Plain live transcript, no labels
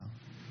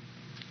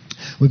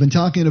We've been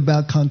talking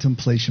about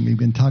contemplation. We've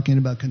been talking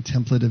about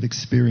contemplative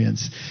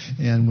experience.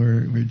 And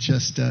we're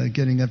just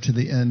getting up to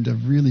the end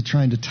of really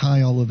trying to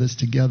tie all of this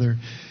together.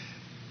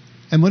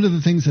 And one of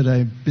the things that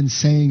I've been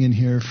saying in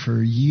here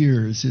for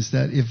years is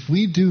that if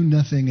we do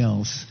nothing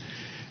else,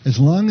 as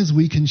long as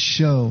we can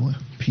show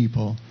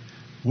people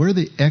where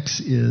the X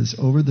is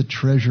over the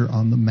treasure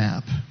on the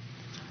map,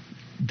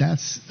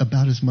 that's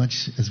about as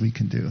much as we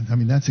can do. I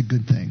mean, that's a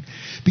good thing.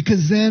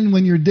 Because then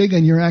when you're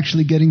digging, you're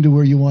actually getting to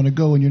where you want to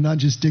go, and you're not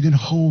just digging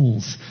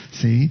holes.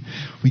 See?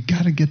 We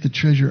got to get the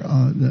treasure,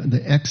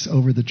 the X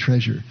over the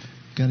treasure.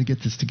 Got to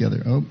get this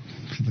together. Oh,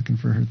 she's looking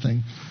for her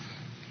thing.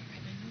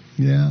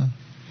 Yeah.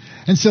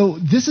 And so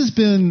this has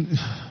been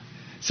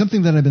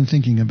something that I've been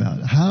thinking about.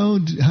 How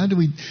do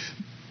we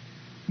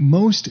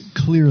most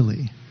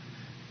clearly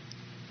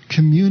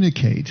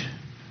communicate,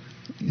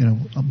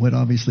 what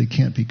obviously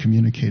can't be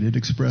communicated,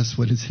 express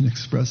what is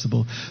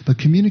inexpressible, but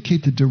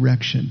communicate the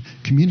direction,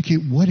 communicate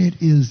what it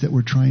is that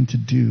we're trying to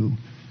do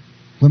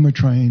when we're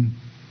trying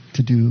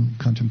to do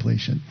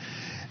contemplation.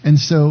 And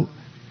so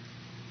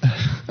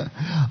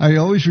I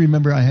always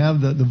remember I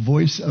have the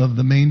voice of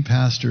the main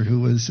pastor who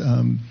was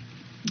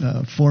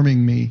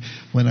forming me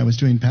when I was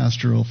doing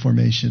pastoral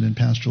formation and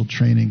pastoral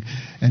training.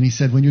 And he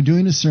said, when you're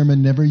doing a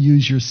sermon, never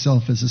use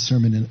yourself as a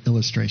sermon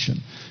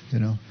illustration,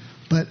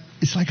 But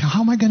it's like,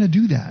 how am I going to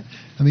do that?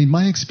 I mean,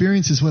 my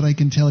experience is what I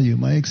can tell you.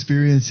 My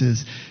experience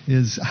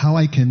is how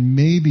I can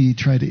maybe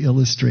try to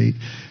illustrate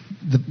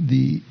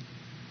the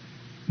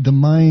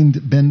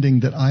mind bending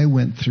that I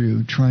went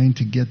through trying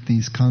to get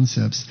these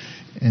concepts,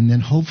 and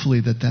then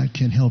hopefully that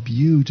can help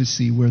you to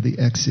see where the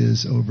X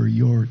is over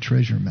your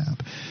treasure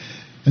map.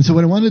 And so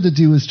what I wanted to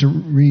do is to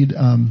read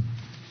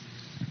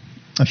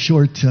a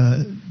short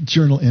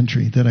journal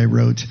entry that I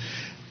wrote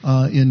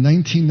in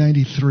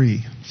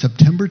 1993,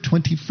 September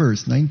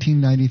 21st,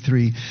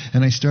 1993,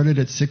 and I started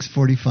at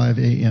 6:45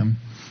 a.m.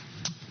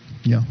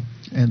 Yeah,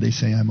 and they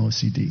say I'm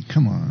OCD.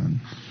 Come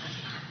on.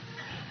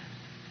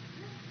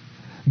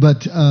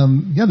 But,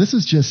 this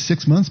was just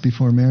 6 months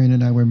before Marion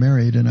and I were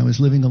married, and I was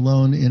living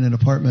alone in an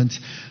apartment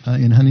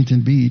in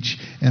Huntington Beach,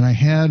 and I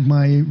had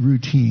my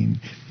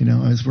routine.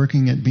 I was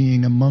working at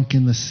being a monk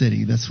in the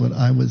city. That's what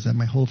I was.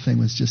 My whole thing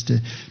was just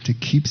to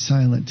keep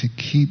silent, to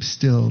keep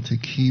still, to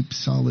keep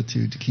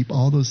solitude, to keep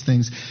all those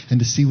things, and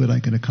to see what I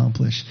could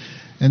accomplish.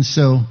 And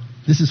so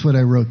this is what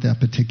I wrote that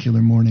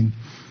particular morning.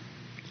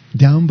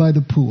 Down by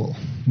the pool,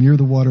 near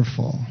the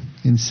waterfall,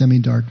 in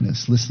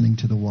semi-darkness, listening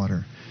to the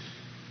water.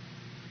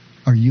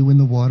 Are you in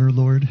the water,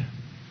 Lord?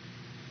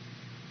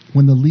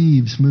 When the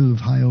leaves move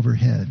high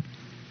overhead,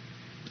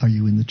 are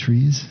you in the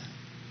trees?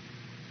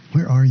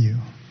 Where are you?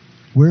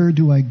 Where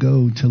do I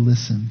go to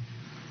listen?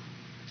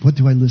 What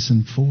do I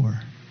listen for?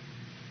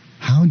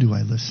 How do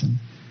I listen?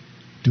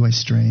 Do I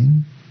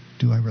strain?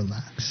 Do I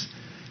relax?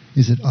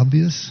 Is it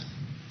obvious?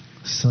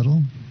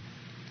 Subtle?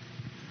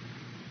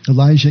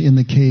 Elijah in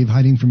the cave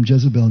hiding from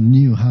Jezebel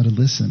knew how to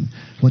listen,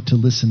 what to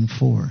listen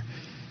for.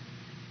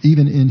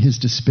 Even in his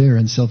despair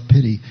and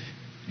self-pity,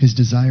 his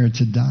desire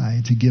to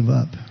die, to give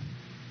up,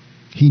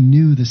 he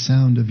knew the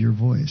sound of your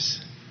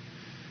voice.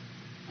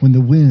 When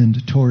the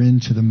wind tore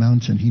into the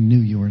mountain, he knew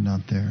you were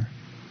not there.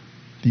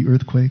 The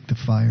earthquake, the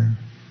fire,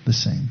 the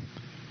same.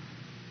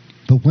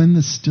 But when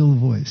the still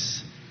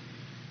voice,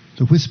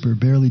 the whisper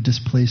barely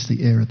displaced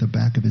the air at the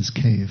back of his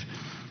cave,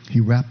 he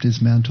wrapped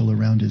his mantle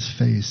around his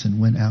face and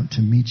went out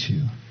to meet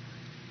you.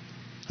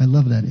 I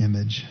love that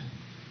image.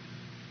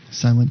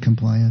 Silent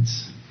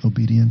compliance,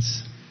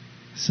 obedience,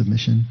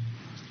 submission.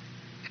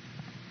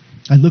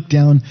 I look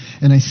down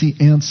and I see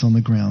ants on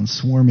the ground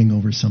swarming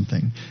over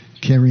something,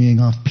 carrying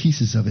off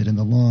pieces of it in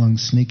the long,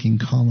 snaking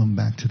column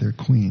back to their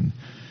queen.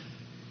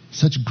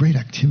 Such great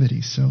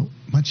activity, so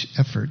much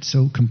effort,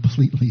 so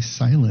completely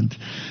silent.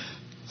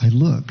 I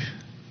look,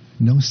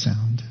 no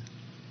sound.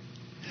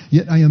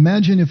 Yet I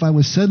imagine if I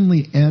was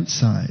suddenly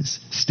ant-size,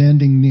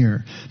 standing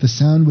near, the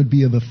sound would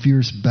be of a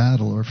fierce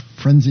battle or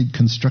frenzied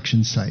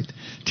construction site,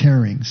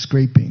 tearing,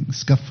 scraping,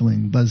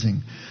 scuffling,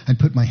 buzzing. I'd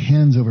put my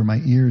hands over my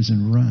ears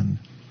and run.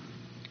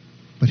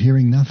 But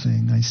hearing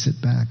nothing, I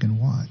sit back and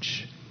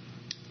watch.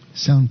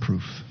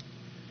 Soundproof.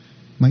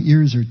 My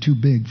ears are too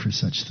big for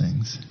such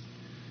things.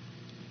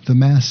 The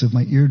mass of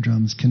my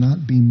eardrums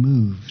cannot be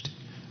moved,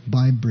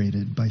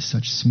 vibrated by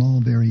such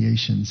small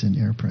variations in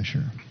air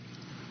pressure.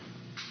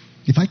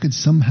 If I could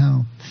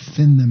somehow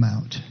thin them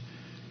out,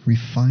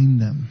 refine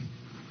them,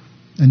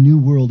 a new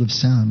world of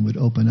sound would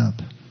open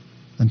up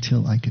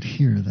until I could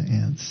hear the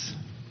ants.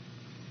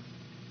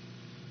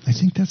 I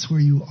think that's where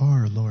you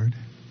are, Lord.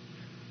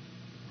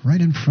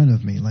 Right in front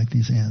of me, like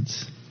these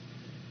ants.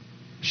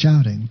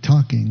 Shouting,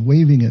 talking,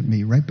 waving at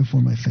me right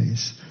before my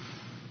face.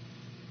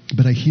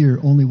 But I hear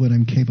only what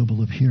I'm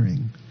capable of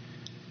hearing.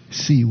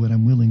 See what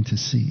I'm willing to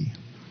see.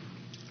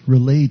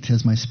 Relate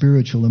as my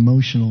spiritual,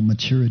 emotional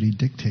maturity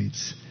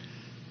dictates.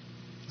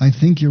 I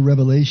think your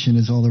revelation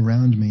is all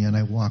around me, and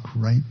I walk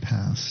right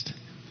past,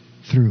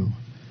 through,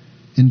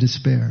 in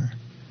despair,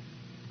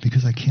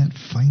 because I can't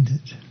find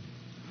it.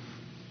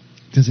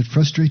 Does it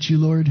frustrate you,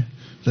 Lord,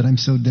 that I'm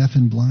so deaf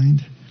and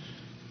blind?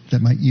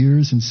 That my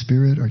ears and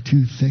spirit are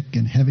too thick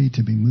and heavy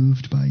to be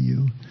moved by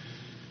you?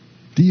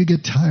 Do you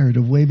get tired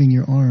of waving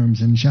your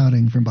arms and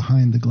shouting from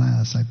behind the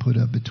glass I put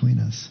up between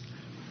us?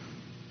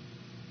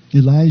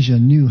 Elijah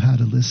knew how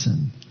to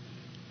listen,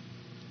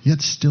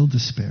 yet still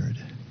despaired.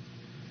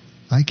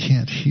 I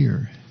can't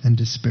hear and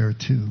despair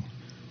too.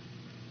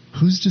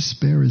 Whose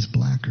despair is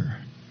blacker?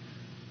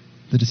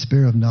 The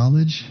despair of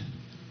knowledge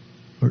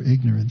or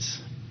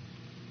ignorance?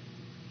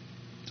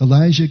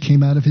 Elijah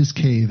came out of his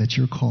cave at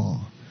your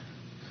call.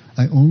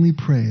 I only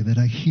pray that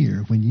I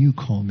hear when you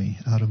call me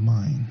out of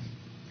mine.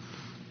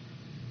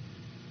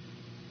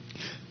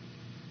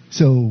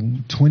 So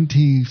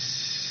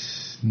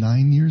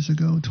 29 years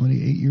ago,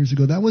 28 years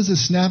ago, that was a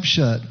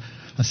snapshot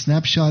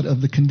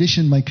of the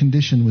condition my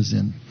condition was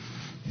in.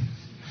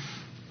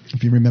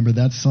 If you remember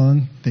that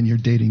song, then you're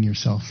dating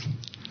yourself.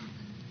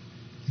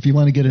 If you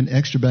want to get an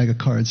extra bag of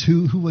cards,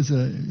 who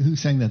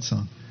sang that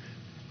song?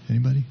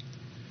 Anybody?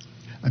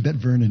 I bet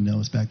Vernon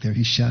knows back there.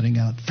 He's shouting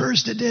out,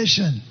 "First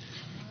edition,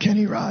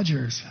 Kenny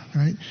Rogers,"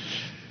 right?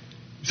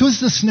 So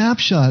it's the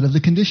snapshot of the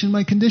condition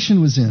my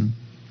condition was in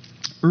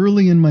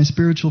early in my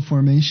spiritual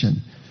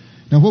formation.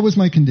 Now, what was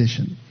my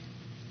condition?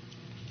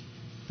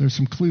 There's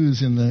some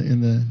clues in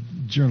the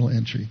journal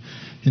entry.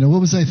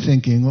 What was I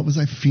thinking? What was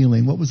I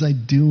feeling? What was I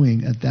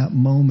doing at that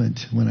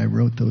moment when I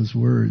wrote those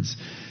words?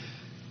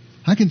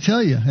 I can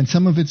tell you, and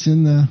some of it's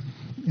in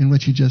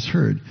what you just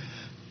heard.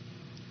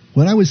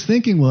 What I was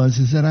thinking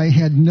is that I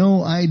had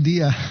no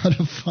idea how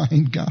to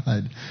find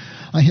God.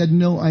 I had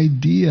no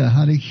idea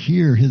how to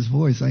hear His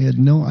voice. I had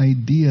no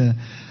idea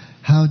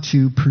how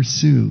to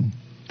pursue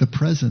the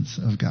presence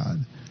of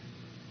God.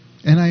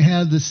 And I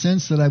had the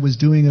sense that I was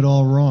doing it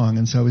all wrong.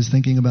 And so I was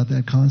thinking about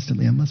that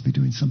constantly. I must be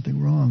doing something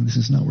wrong. This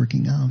is not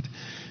working out.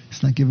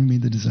 It's not giving me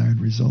the desired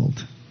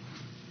result.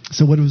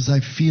 So what was I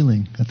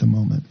feeling at the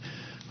moment?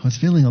 I was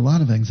feeling a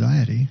lot of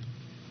anxiety.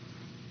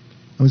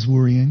 I was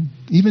worrying,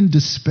 even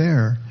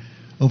despair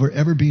over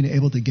ever being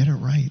able to get it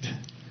right.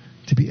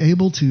 To be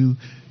able to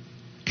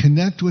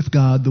connect with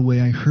God the way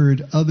I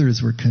heard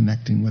others were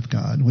connecting with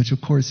God, which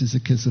of course is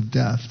a kiss of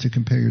death, to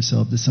compare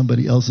yourself to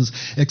somebody else's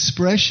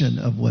expression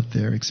of what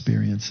they're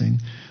experiencing,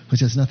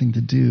 which has nothing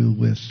to do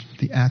with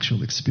the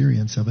actual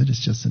experience of it.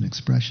 It's just an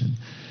expression.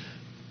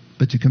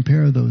 But to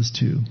compare those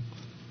two,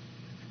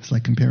 it's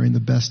like comparing the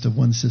best of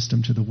one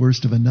system to the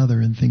worst of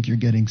another and think you're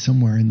getting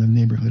somewhere in the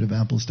neighborhood of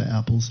apples to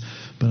apples.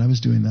 But I was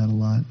doing that a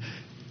lot.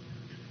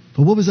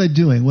 But what was I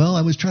doing? Well,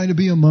 I was trying to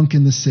be a monk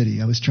in the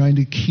city. I was trying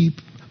to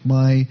keep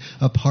my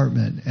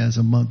apartment as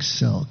a monk's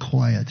cell,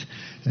 quiet.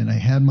 And I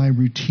had my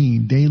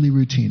routine, daily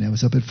routine. I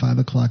was up at 5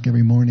 o'clock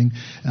every morning,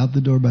 out the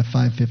door by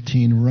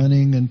 5:15,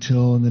 running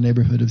until in the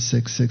neighborhood of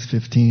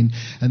 6:15.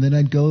 And then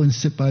I'd go and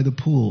sit by the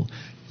pool.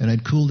 And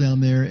I'd cool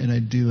down there and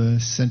I'd do a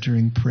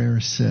centering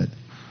prayer sit.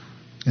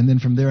 And then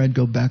from there I'd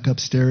go back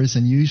upstairs,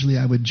 and usually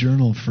I would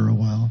journal for a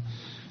while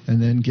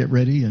and then get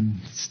ready and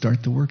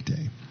start the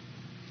workday.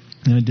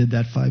 And I did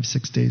that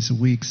 5-6 days a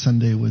week.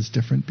 Sunday was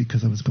different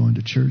because I was going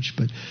to church,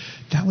 but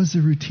that was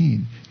the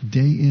routine, day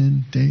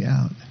in, day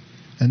out.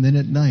 And then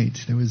at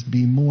night, there was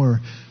be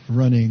more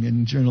running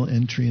and journal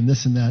entry and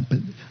this and that, but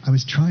I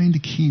was trying to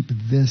keep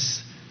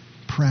this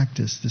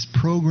practice, this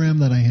program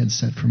that I had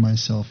set for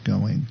myself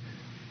going.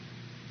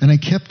 And I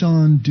kept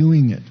on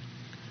doing it,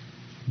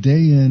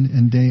 day in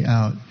and day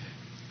out,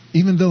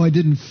 even though I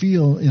didn't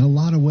feel in a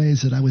lot of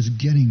ways that I was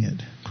getting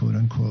it, quote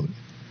unquote.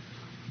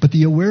 But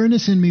the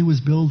awareness in me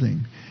was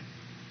building,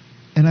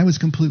 and I was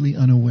completely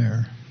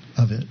unaware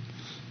of it.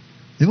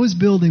 It was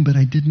building, but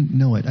I didn't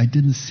know it. I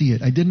didn't see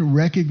it. I didn't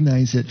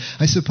recognize it,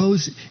 I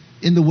suppose,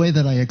 in the way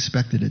that I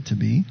expected it to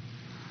be.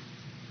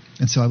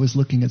 And so I was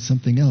looking at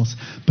something else.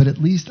 But at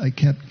least I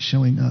kept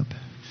showing up.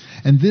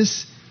 And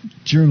this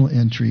journal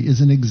entry is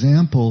an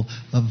example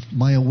of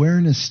my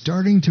awareness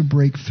starting to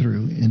break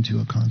through into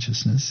a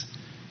consciousness.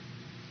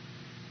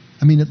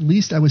 I mean, at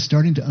least I was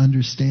starting to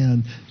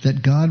understand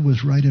that God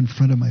was right in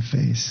front of my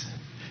face.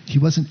 He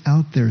wasn't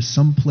out there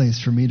someplace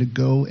for me to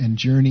go and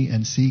journey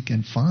and seek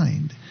and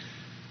find.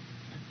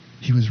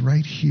 He was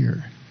right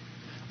here.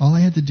 All I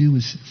had to do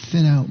was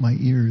thin out my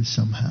ears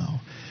somehow,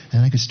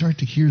 and I could start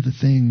to hear the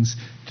things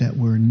that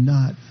were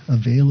not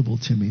available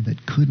to me,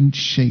 that couldn't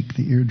shake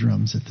the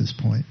eardrums at this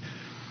point.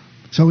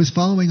 So I was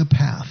following a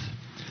path.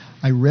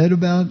 I read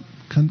about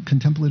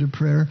contemplative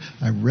prayer.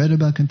 I read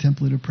about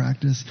contemplative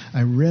practice.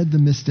 I read the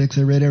mystics.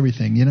 I read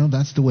everything.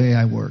 That's the way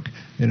I work.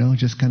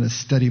 Just kind of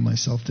study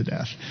myself to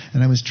death.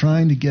 And I was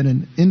trying to get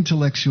an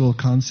intellectual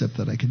concept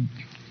that I could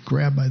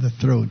grab by the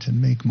throat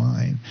and make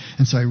mine.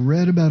 And so I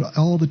read about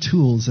all the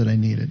tools that I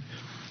needed.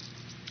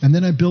 And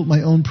then I built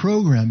my own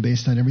program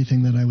based on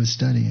everything that I was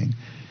studying.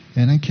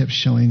 And I kept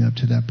showing up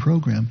to that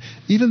program.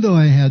 Even though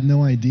I had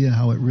no idea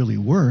how it really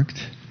worked,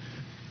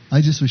 I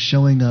just was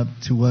showing up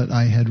to what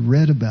I had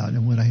read about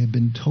and what I had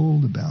been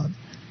told about.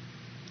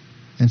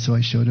 And so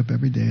I showed up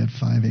every day at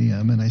 5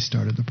 a.m. and I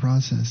started the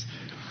process.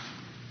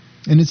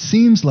 And it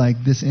seems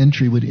like this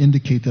entry would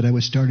indicate that I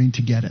was starting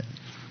to get it,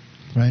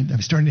 right? I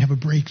was starting to have a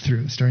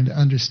breakthrough, starting to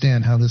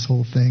understand how this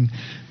whole thing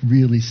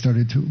really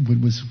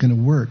was going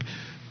to work.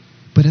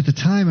 But at the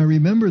time, I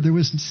remember there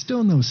was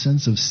still no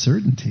sense of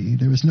certainty.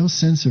 There was no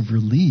sense of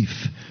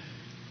relief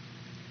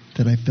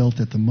that I felt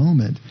at the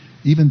moment,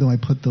 even though I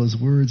put those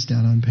words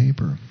down on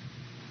paper.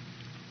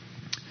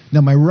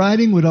 Now, my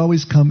writing would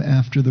always come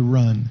after the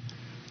run.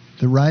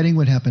 The writing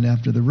would happen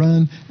after the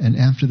run and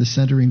after the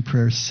centering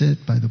prayer sit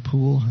by the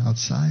pool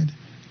outside.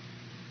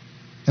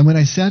 And when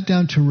I sat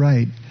down to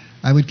write,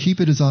 I would keep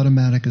it as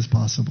automatic as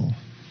possible.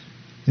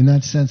 In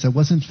that sense, I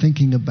wasn't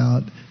thinking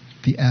about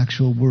the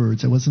actual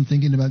words. I wasn't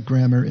thinking about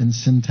grammar and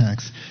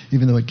syntax,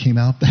 even though it came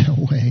out that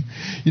way.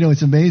 You know,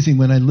 it's amazing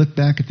when I look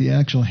back at the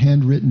actual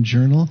handwritten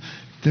journal,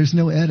 there's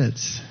no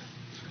edits.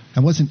 I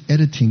wasn't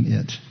editing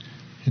it.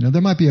 You know,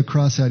 there might be a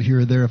cross out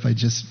here or there if I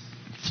just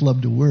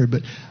flubbed a word,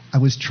 but I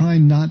was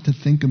trying not to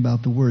think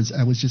about the words.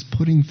 I was just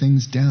putting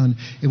things down.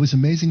 It was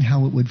amazing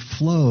how it would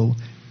flow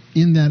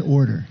in that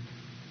order.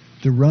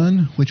 The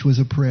run, which was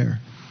a prayer.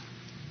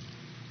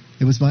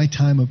 It was my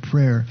time of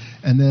prayer.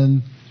 And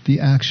then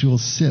the actual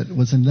sit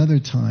was another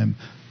time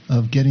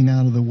of getting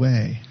out of the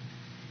way.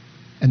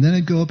 And then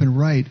I'd go up and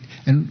write,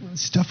 and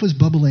stuff was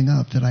bubbling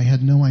up that I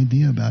had no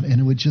idea about, and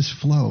it would just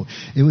flow.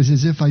 It was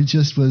as if I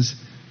just was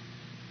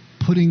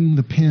putting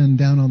the pen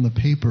down on the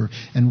paper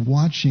and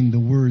watching the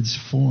words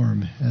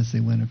form as they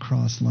went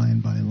across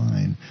line by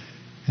line.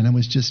 And I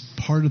was just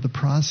part of the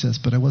process,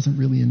 but I wasn't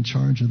really in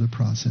charge of the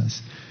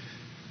process.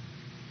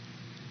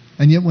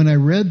 And yet when I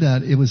read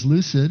that, it was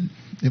lucid,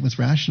 it was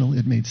rational,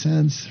 it made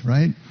sense,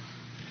 right?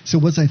 So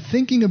was I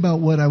thinking about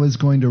what I was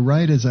going to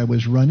write as I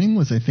was running?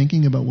 Was I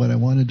thinking about what I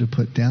wanted to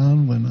put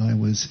down when I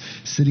was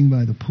sitting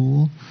by the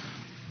pool?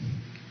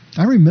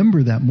 I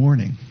remember that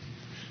morning.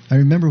 I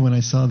remember when I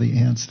saw the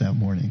ants that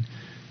morning.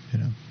 You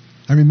know,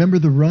 I remember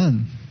the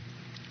run.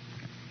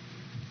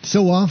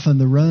 So often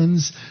the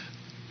runs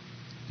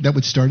that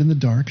would start in the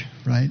dark,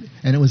 right?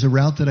 And it was a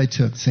route that I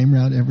took, same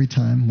route every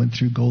time, went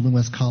through Golden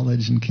West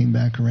College and came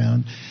back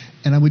around.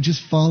 And I would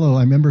just follow,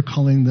 I remember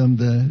calling them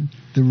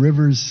the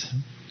rivers,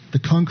 the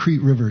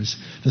concrete rivers,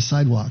 the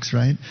sidewalks,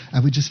 right? I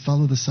would just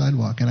follow the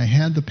sidewalk. And I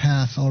had the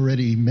path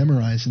already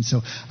memorized, and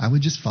so I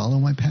would just follow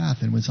my path,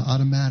 and it was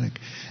automatic.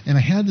 And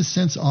I had the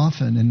sense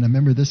often, and I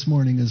remember this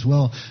morning as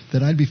well,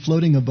 that I'd be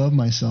floating above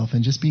myself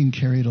and just being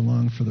carried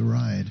along for the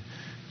ride.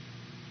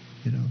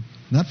 You know,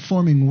 not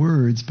forming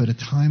words, but a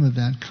time of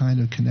that kind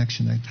of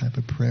connection, that type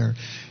of prayer.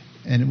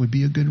 And it would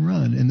be a good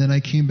run. And then I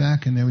came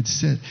back and I would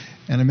sit.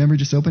 And I remember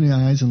just opening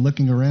my eyes and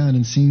looking around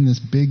and seeing this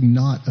big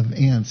knot of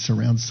ants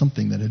around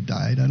something that had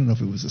died. I don't know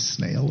if it was a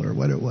snail or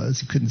what it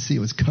was. You couldn't see. It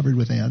was covered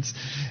with ants.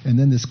 And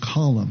then this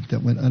column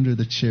that went under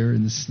the chair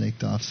and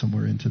snaked off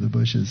somewhere into the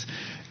bushes.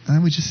 And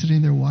I was just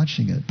sitting there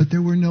watching it. But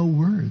there were no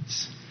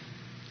words.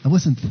 I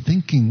wasn't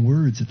thinking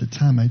words at the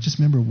time. I just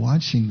remember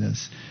watching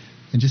this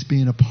and just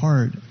being a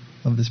part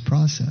of this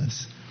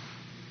process.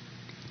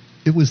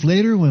 It was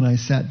later when I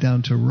sat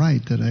down to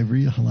write that I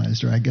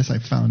realized, or I guess I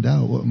found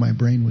out what my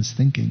brain was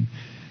thinking,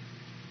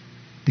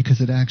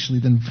 because it actually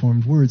then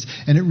formed words.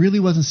 And it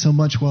really wasn't so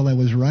much while I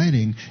was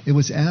writing. It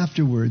was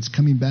afterwards,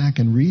 coming back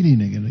and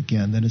reading it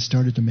again, that it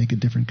started to make a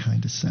different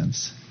kind of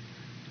sense.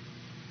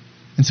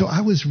 And so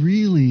I was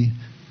really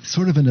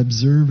sort of an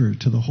observer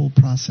to the whole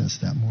process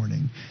that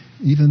morning,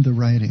 even the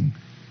writing.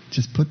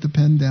 Just put the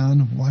pen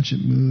down, watch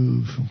it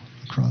move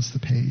across the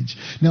page.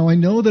 Now, I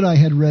know that I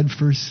had read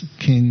 1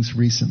 Kings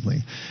recently,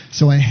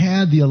 so I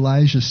had the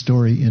Elijah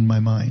story in my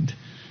mind.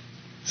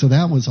 So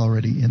that was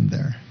already in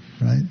there,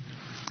 right?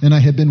 And I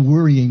had been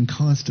worrying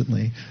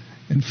constantly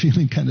and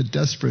feeling kind of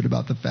desperate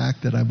about the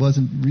fact that I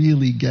wasn't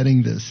really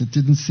getting this. It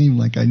didn't seem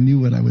like I knew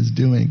what I was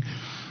doing.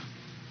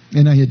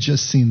 And I had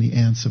just seen the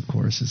ants, of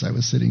course, as I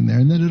was sitting there.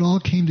 And then it all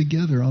came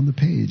together on the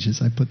page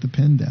as I put the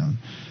pen down.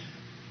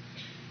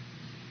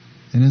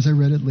 And as I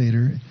read it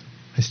later,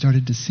 I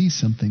started to see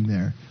something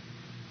there.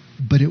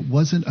 But it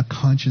wasn't a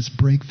conscious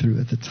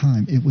breakthrough at the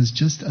time. It was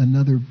just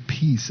another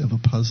piece of a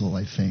puzzle,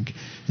 I think,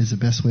 is the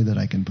best way that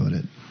I can put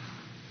it.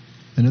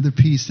 Another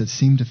piece that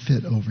seemed to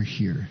fit over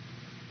here.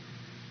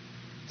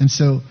 And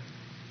so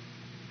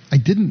I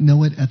didn't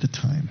know it at the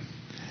time.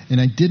 And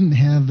I didn't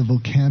have the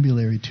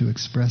vocabulary to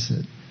express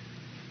it.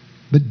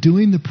 But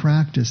doing the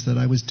practice that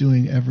I was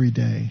doing every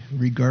day,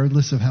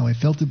 regardless of how I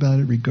felt about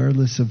it,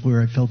 regardless of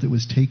where I felt it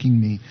was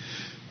taking me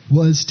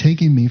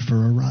for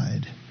a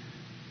ride.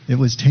 It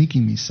was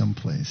taking me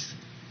someplace.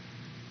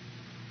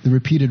 The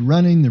repeated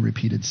running, the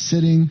repeated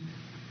sitting,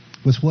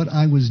 was what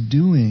I was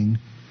doing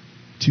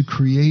to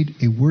create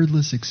a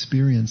wordless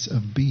experience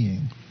of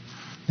being.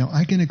 Now,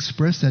 I can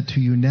express that to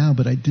you now,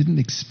 but I didn't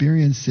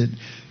experience it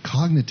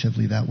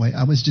cognitively that way.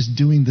 I was just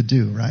doing the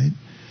do, right?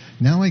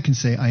 Now I can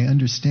say I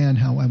understand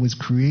how I was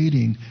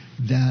creating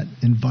that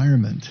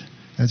environment.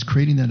 I was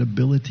creating that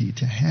ability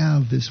to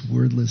have this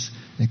wordless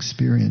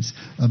experience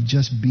of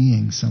just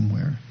being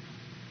somewhere.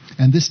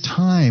 And this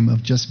time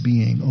of just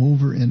being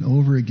over and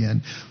over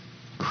again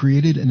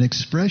created an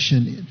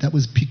expression that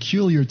was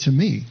peculiar to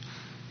me.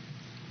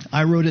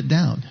 I wrote it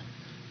down.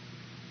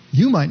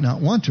 You might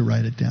not want to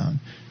write it down.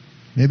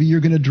 Maybe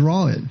you're going to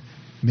draw it.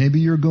 Maybe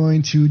you're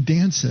going to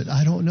dance it.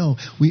 I don't know.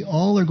 We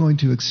all are going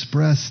to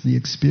express the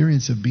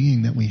experience of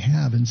being that we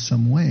have in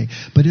some way,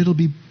 but it'll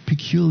be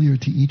peculiar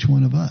to each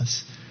one of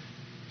us,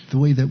 the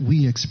way that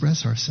we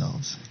express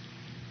ourselves.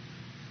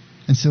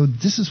 And so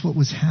this is what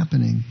was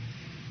happening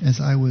as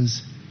I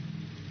was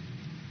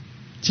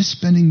just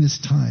spending this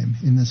time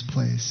in this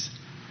place.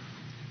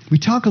 We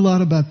talk a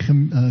lot about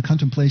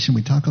contemplation.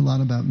 We talk a lot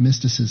about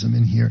mysticism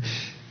in here.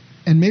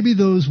 And maybe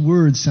those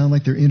words sound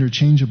like they're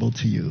interchangeable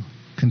to you.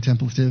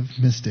 Contemplative,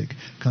 mystic.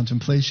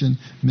 Contemplation,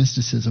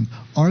 mysticism.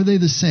 Are they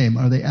the same?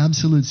 Are they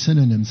absolute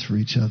synonyms for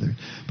each other?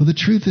 But the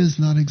truth is,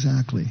 not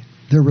exactly.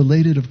 They're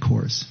related, of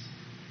course.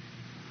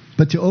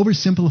 But to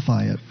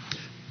oversimplify it,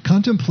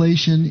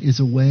 contemplation is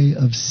a way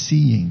of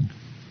seeing.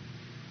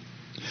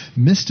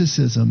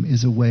 Mysticism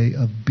is a way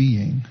of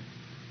being,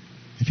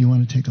 if you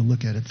want to take a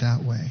look at it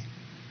that way.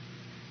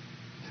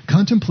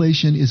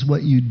 Contemplation is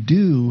what you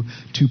do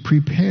to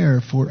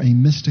prepare for a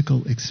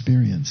mystical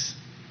experience.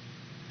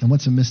 And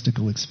what's a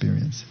mystical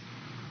experience?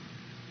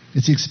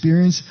 It's the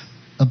experience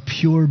of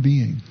pure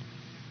being.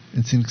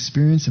 It's an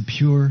experience of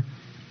pure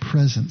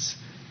presence.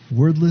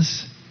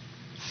 Wordless,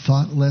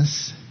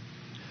 thoughtless,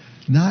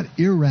 not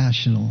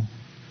irrational,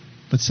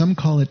 but some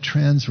call it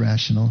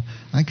transrational.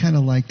 I kind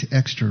of liked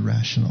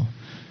extra-rational.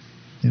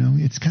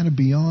 It's kind of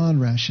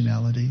beyond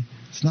rationality.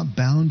 It's not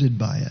bounded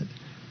by it,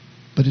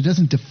 but it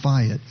doesn't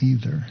defy it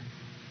either.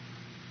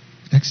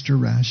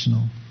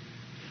 Extra-rational.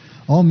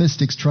 All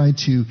mystics try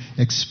to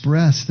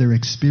express their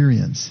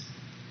experience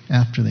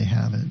after they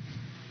have it,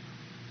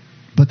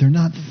 but they're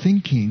not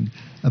thinking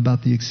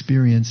about the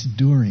experience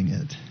during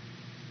it,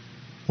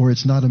 or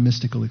it's not a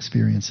mystical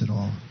experience at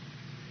all.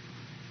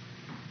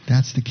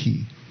 That's the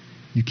key.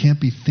 You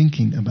can't be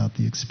thinking about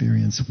the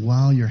experience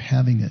while you're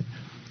having it,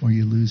 or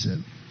you lose it.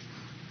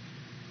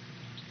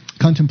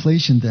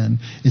 Contemplation, then,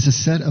 is a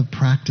set of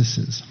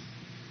practices,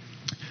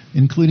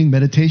 including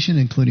meditation,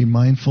 including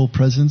mindful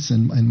presence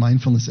and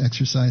mindfulness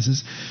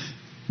exercises,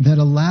 that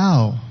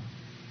allow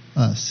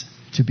us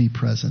to be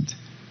present,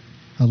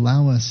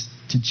 allow us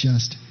to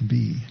just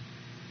be.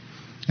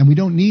 And we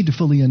don't need to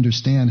fully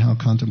understand how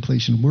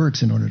contemplation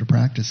works in order to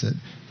practice it.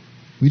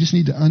 We just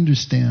need to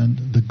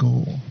understand the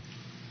goal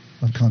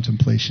of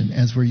contemplation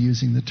as we're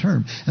using the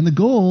term. And the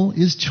goal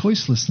is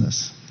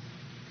choicelessness.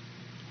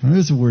 Well,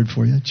 there's a word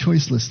for you,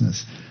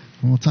 choicelessness.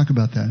 And we'll talk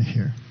about that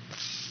here.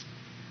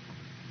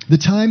 The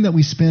time that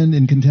we spend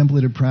in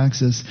contemplative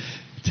praxis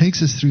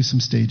takes us through some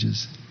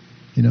stages.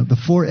 The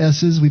 4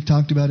 S's we've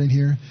talked about in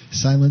here: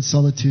 silence,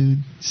 solitude,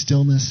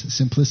 stillness,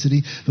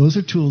 simplicity. Those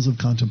are tools of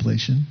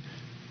contemplation.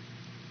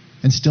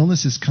 And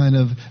stillness is kind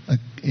of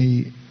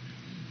an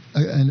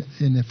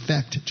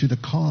effect to the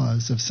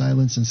cause of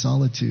silence and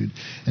solitude,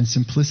 and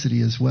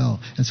simplicity as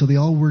well. And so they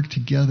all work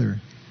together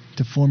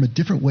to form a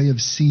different way of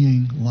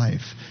seeing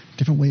life,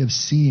 different way of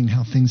seeing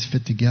how things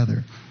fit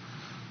together.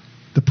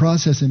 The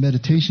process in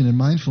meditation and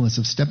mindfulness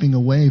of stepping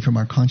away from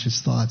our conscious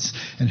thoughts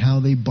and how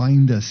they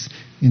bind us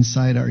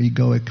inside our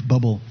egoic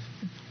bubble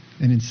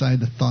and inside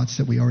the thoughts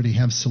that we already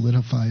have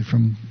solidified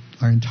from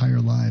our entire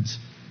lives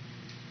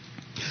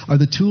are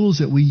the tools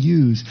that we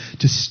use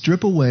to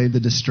strip away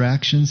the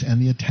distractions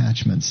and the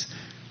attachments.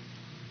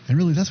 And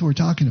really, that's what we're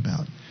talking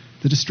about.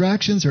 The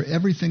distractions are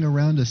everything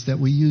around us that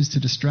we use to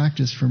distract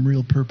us from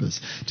real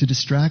purpose, to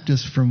distract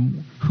us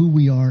from who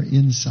we are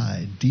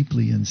inside,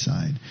 deeply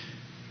inside.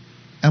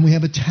 And we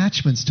have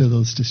attachments to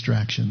those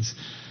distractions,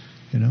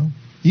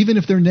 Even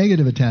if they're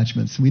negative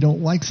attachments, we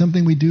don't like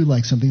something, we do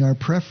like something. Our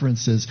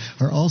preferences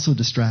are also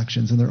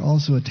distractions, and they're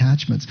also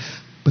attachments.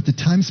 But the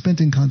time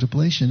spent in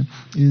contemplation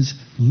is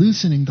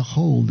loosening the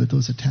hold that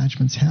those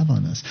attachments have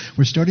on us.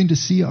 We're starting to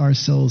see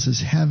ourselves as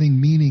having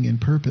meaning and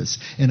purpose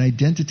and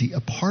identity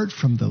apart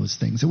from those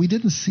things that we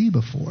didn't see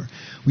before.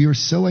 We were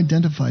so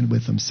identified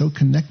with them, so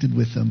connected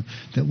with them,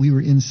 that we were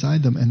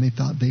inside them and they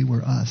thought they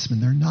were us,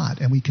 and they're not.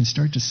 And we can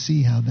start to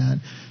see how that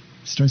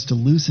starts to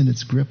loosen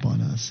its grip on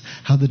us,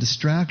 how the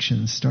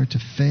distractions start to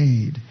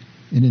fade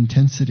in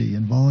intensity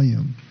and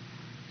volume.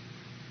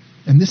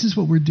 And this is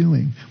what we're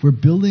doing. We're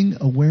building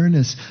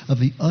awareness of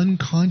the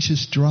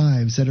unconscious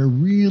drives that are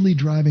really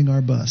driving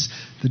our bus.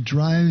 The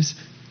drives,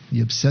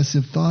 the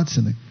obsessive thoughts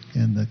and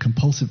the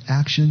compulsive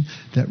action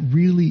that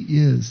really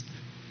is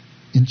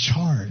in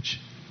charge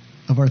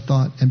of our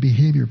thought and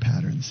behavior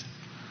patterns.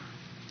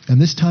 And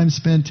this time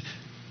spent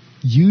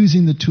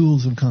using the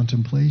tools of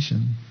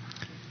contemplation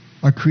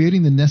are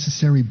creating the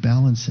necessary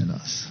balance in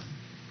us,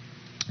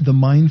 the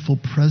mindful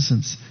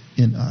presence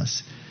in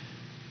us,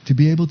 to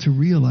be able to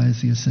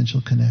realize the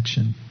essential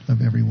connection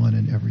of everyone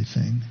and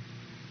everything.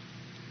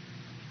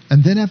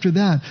 And then after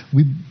that,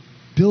 we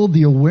build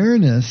the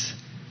awareness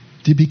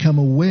to become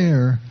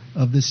aware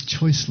of this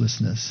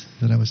choicelessness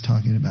that I was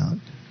talking about.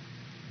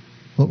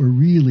 What we're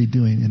really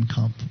doing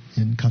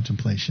in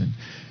contemplation.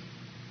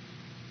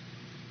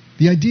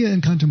 The idea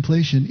in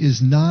contemplation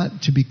is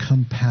not to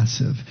become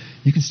passive.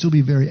 You can still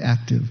be very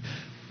active.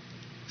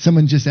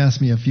 Someone just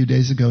asked me a few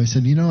days ago, he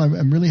said,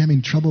 I'm really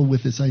having trouble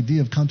with this idea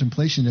of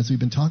contemplation as we've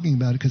been talking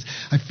about it because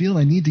I feel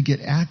I need to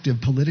get active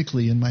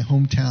politically in my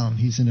hometown.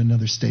 He's in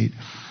another state.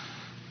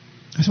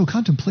 I said, well,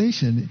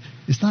 contemplation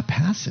is not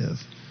passive.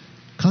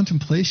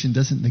 Contemplation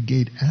doesn't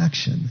negate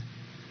action.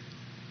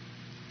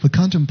 What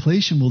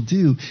contemplation will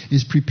do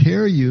is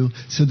prepare you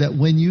so that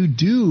when you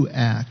do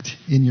act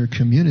in your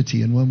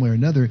community in one way or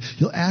another,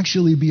 you'll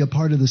actually be a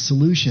part of the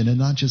solution and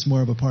not just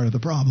more of a part of the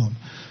problem.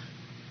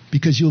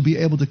 Because you'll be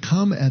able to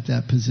come at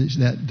that position,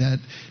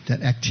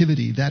 that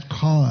activity, that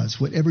cause,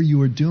 whatever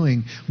you are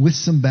doing, with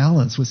some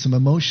balance, with some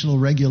emotional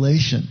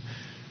regulation,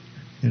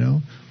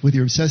 with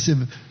your obsessive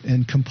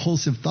and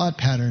compulsive thought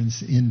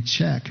patterns in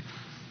check.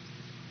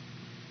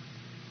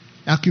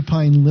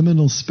 Occupying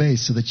liminal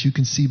space so that you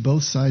can see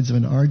both sides of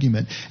an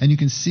argument and you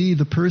can see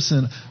the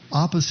person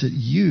opposite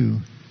you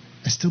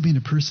as still being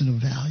a person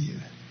of value,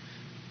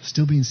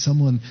 still being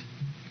someone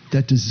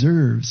that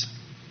deserves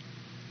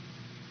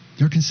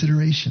your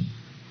consideration,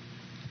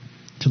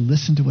 to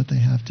listen to what they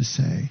have to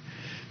say.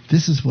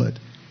 This is what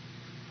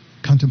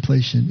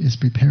contemplation is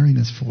preparing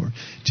us for,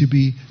 to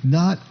be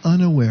not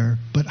unaware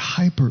but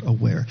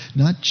hyper-aware,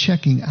 not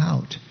checking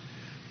out,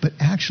 but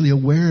actually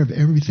aware of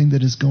everything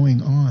that is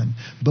going on,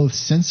 both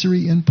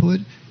sensory input,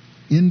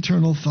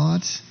 internal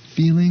thoughts,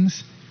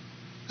 feelings,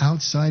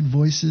 outside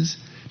voices,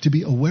 to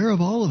be aware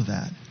of all of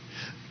that,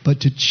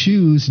 but to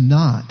choose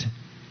not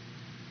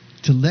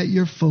to let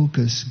your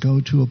focus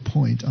go to a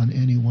point on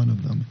any one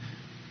of them.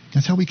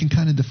 That's how we can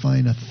kind of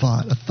define a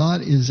thought. A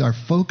thought is our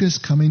focus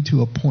coming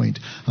to a point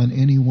on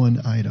any one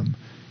item.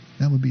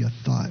 That would be a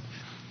thought.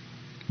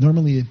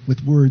 Normally with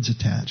words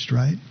attached,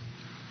 right?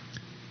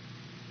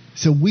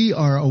 So we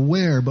are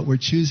aware, but we're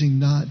choosing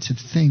not to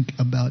think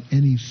about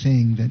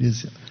anything that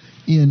is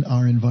in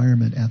our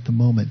environment at the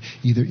moment,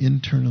 either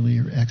internally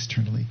or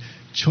externally.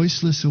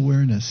 Choiceless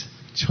awareness,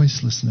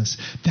 choicelessness.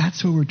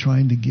 That's what we're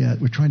trying to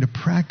get. We're trying to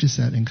practice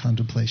that in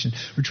contemplation.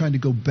 We're trying to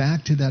go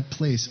back to that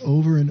place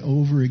over and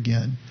over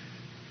again.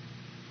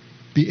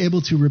 Be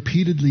able to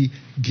repeatedly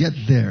get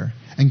there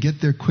and get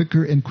there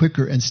quicker and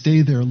quicker and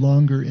stay there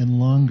longer and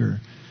longer.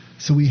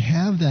 So we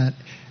have that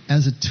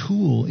as a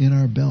tool in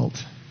our belt.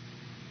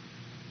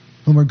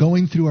 When we're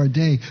going through our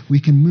day,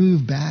 we can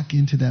move back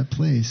into that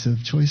place of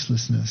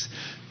choicelessness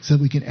so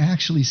that we can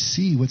actually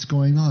see what's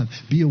going on,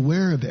 be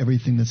aware of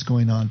everything that's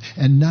going on,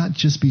 and not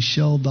just be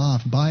shelled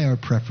off by our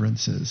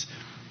preferences,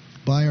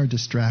 by our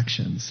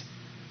distractions,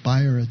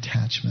 by our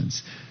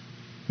attachments.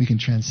 We can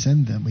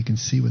transcend them. We can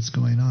see what's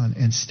going on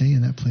and stay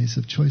in that place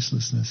of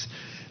choicelessness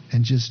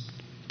and just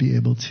be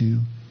able to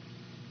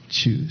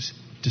choose,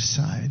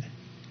 decide.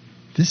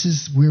 This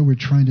is where we're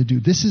trying to do.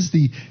 This is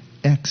the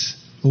X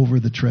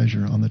over the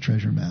treasure on the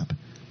treasure map.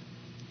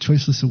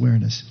 Choiceless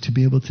awareness, to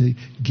be able to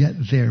get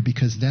there,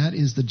 because that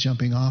is the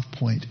jumping off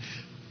point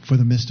for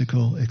the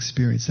mystical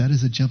experience. That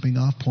is a jumping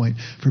off point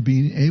for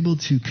being able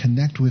to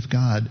connect with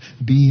God,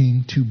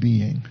 being to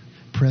being,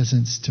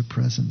 presence to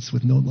presence,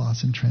 with no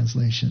loss in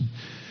translation.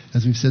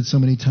 As we've said so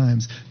many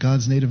times,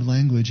 God's native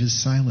language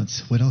is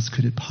silence. What else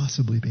could it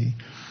possibly be?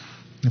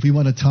 If we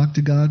want to talk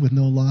to God with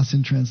no loss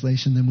in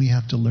translation, then we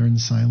have to learn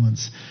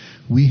silence.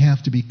 We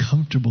have to be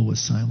comfortable with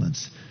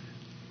silence.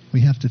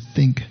 We have to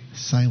think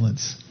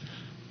silence.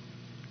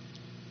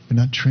 We're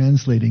not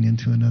translating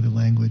into another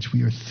language.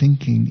 We are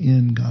thinking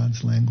in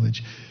God's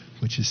language,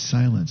 which is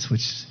silence,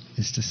 which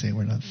is to say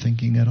we're not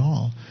thinking at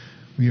all.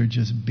 We are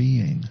just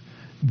being.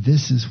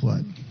 This is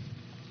what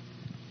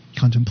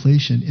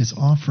contemplation is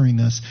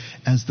offering us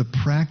as the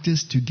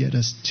practice to get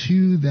us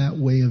to that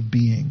way of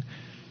being,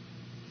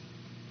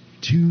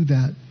 to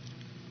that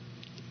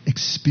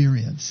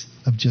experience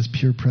of just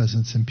pure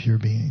presence and pure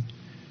being.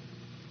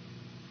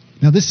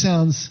 Now this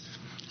sounds,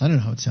 I don't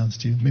know how it sounds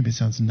to you, maybe it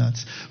sounds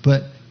nuts,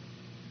 but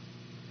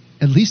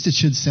at least it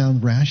should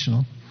sound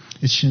rational.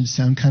 It should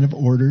sound kind of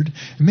ordered.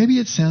 And maybe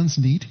it sounds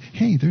neat.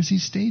 Hey, there's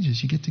these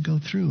stages you get to go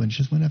through, and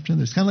just one after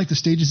another. It's kind of like the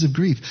stages of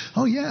grief.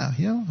 Oh yeah,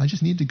 I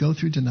just need to go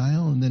through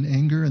denial and then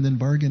anger and then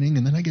bargaining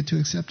and then I get to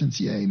acceptance.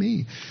 Yay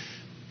me.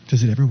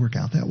 Does it ever work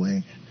out that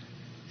way?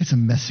 It's a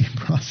messy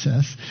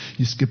process.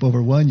 You skip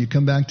over one, you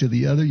come back to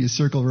the other, you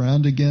circle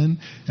around again,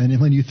 and then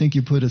when you think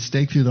you put a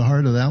stake through the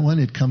heart of that one,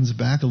 it comes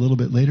back a little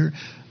bit later.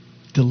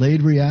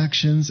 Delayed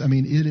reactions. I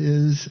mean, it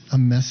is a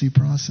messy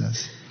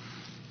process.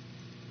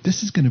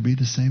 This is going to be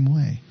the same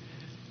way.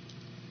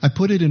 I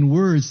put it in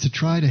words to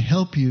try to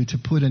help you to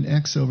put an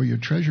X over your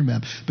treasure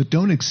map, but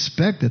don't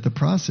expect that the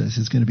process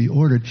is going to be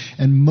ordered,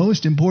 and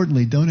most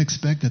importantly, don't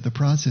expect that the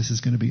process is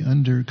going to be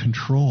under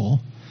control.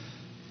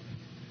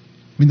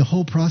 I mean, the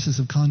whole process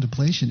of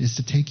contemplation is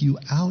to take you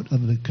out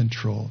of the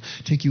control,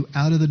 take you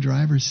out of the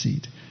driver's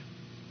seat,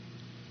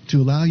 to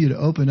allow you to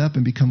open up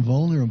and become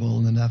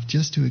vulnerable enough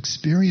just to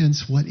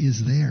experience what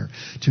is there,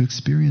 to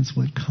experience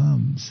what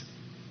comes.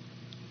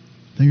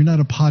 Now, you're not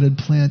a potted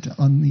plant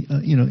on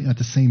the, at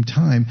the same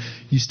time.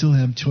 You still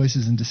have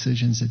choices and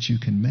decisions that you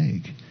can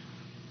make.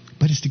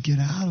 But it's to get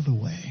out of the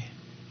way.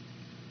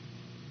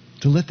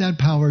 To let that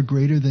power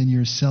greater than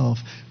yourself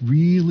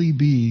really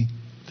be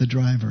the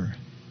driver.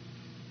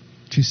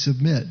 to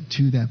submit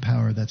to that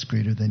power that's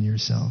greater than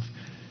yourself.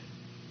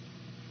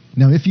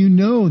 Now, if you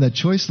know that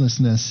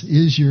choicelessness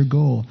is your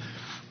goal,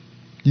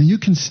 you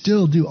can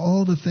still do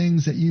all the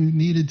things that you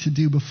needed to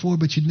do before,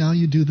 but now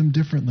you do them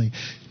differently.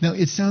 Now,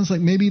 it sounds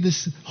like maybe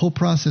this whole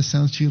process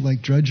sounds to you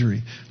like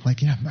drudgery. Like,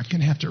 I'm not going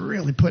to have to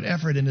really put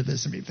effort into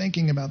this and be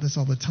thinking about this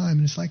all the time.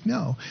 And it's like,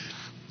 no.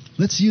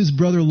 Let's use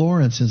Brother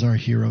Lawrence as our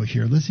hero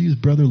here. Let's use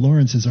Brother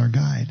Lawrence as our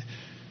guide.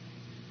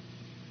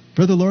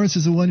 Brother Lawrence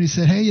is the one who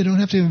said, hey, you don't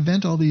have to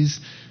invent all these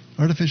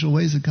artificial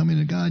ways of coming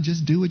to God.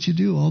 Just do what you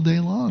do all day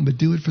long, but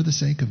do it for the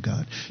sake of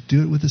God.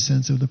 Do it with a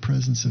sense of the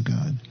presence of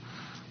God.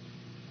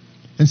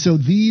 And so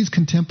these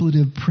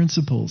contemplative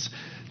principles,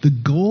 the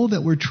goal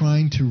that we're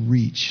trying to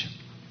reach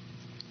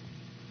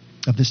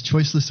of this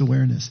choiceless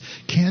awareness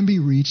can be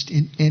reached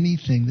in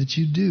anything that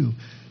you do.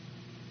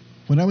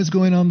 When I was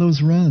going on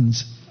those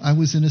runs, I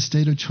was in a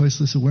state of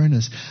choiceless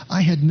awareness.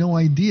 I had no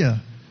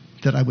idea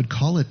that I would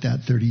call it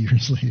that 30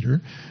 years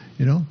later.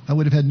 I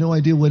would have had no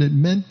idea what it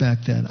meant back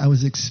then. I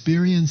was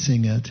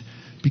experiencing it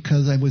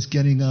because I was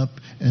getting up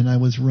and I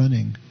was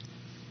running.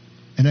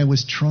 And I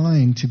was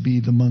trying to be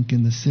the monk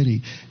in the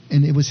city.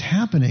 And it was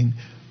happening,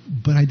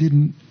 but I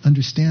didn't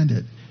understand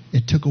it.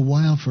 It took a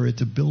while for it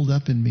to build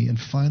up in me and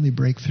finally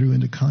break through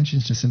into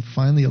consciousness and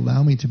finally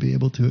allow me to be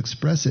able to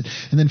express it.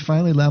 And then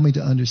finally allow me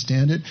to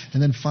understand it.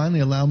 And then finally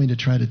allow me to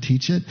try to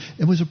teach it.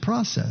 It was a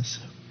process.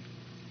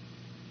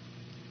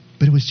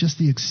 But it was just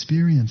the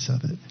experience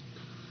of it.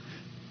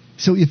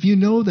 So if you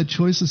know that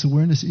choiceless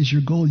awareness is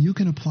your goal, you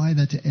can apply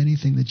that to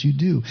anything that you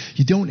do.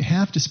 You don't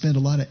have to spend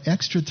a lot of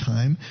extra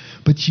time,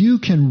 but you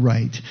can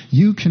write,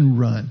 you can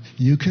run,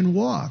 you can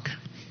walk,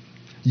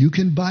 you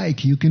can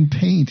bike, you can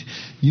paint,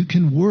 you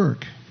can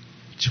work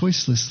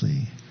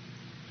choicelessly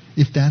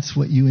if that's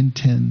what you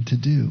intend to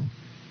do.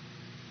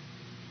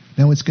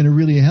 Now, it's going to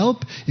really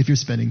help if you're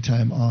spending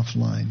time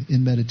offline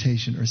in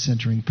meditation or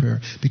centering prayer,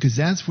 because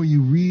that's where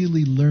you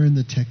really learn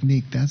the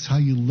technique. That's how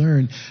you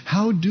learn.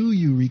 How do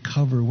you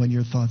recover when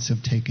your thoughts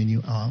have taken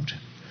you out?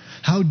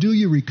 How do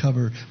you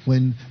recover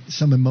when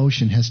some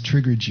emotion has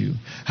triggered you?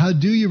 How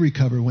do you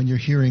recover when you're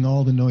hearing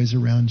all the noise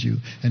around you?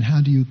 And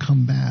how do you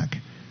come back?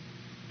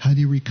 How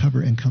do you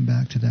recover and come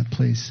back to that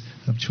place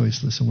of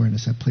choiceless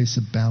awareness, that place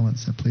of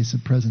balance, that place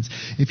of presence?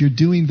 If you're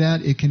doing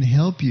that, it can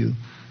help you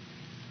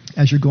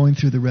as you're going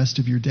through the rest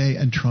of your day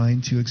and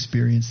trying to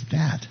experience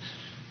that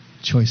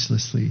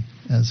choicelessly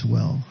as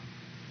well.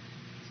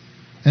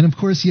 And of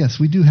course, yes,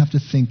 we do have to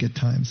think at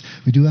times.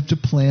 We do have to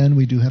plan.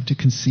 We do have to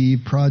conceive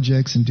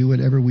projects and do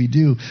whatever we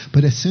do.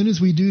 But as soon as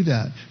we do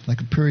that,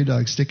 like a prairie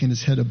dog sticking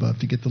his head above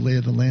to get the lay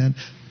of the land,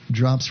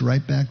 drops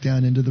right back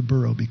down into the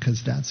burrow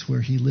because that's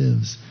where he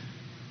lives.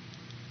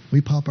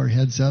 We pop our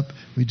heads up.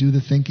 We do the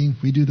thinking.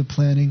 We do the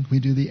planning. We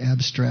do the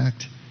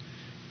abstract.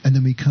 And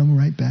then we come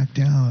right back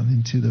down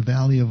into the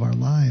valley of our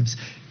lives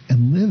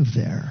and live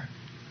there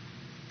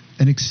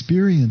and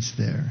experience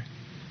there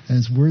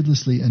as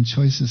wordlessly and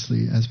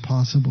choicelessly as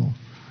possible.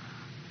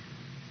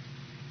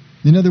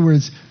 In other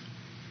words,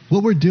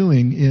 what we're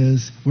doing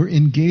is we're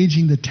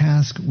engaging the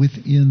task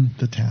within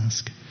the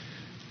task.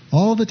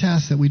 All the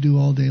tasks that we do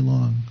all day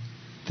long.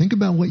 Think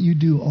about what you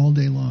do all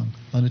day long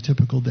on a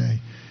typical day.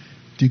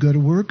 Do you go to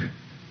work?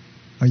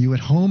 Are you at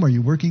home? Are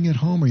you working at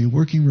home? Are you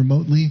working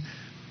remotely?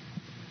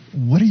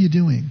 What are you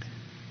doing?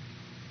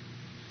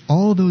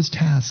 All those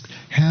tasks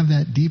have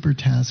that deeper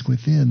task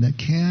within that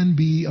can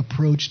be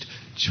approached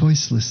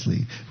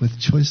choicelessly, with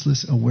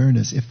choiceless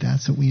awareness, if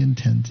that's what we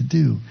intend to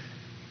do.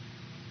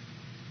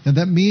 Now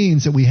that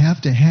means that we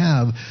have to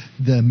have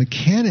the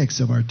mechanics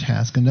of our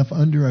task enough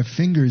under our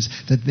fingers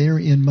that they're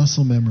in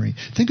muscle memory.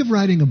 Think of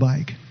riding a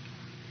bike.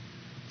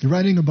 You're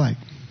riding a bike.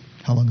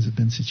 How long has it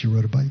been since you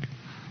rode a bike?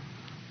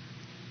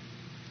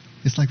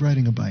 It's like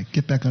riding a bike.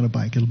 Get back on a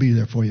bike. It'll be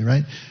there for you,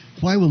 right?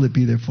 Why will it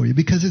be there for you?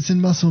 Because it's in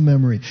muscle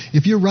memory.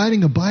 If you're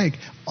riding a bike,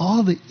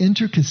 all the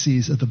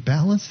intricacies of the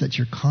balance that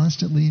you're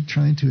constantly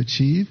trying to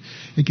achieve,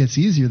 it gets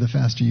easier the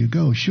faster you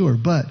go, sure,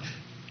 but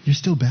you're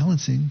still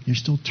balancing, you're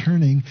still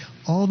turning.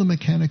 All the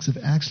mechanics of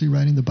actually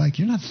riding the bike,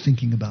 you're not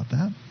thinking about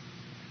that.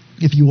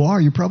 If you are,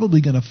 you're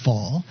probably going to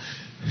fall.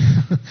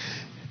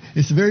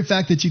 It's the very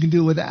fact that you can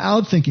do it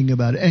without thinking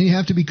about it. And you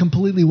have to be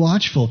completely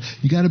watchful.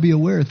 You got to be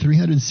aware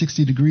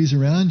 360 degrees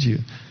around you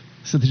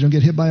so that you don't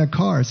get hit by a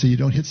car, so you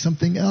don't hit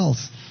something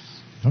else.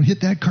 Don't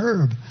hit that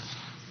curb,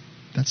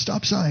 that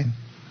stop sign.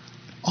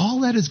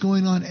 All that is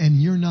going on and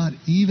you're not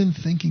even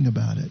thinking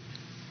about it.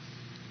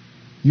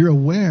 You're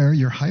aware,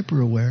 you're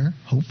hyper aware,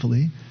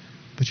 hopefully,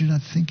 but you're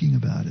not thinking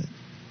about it.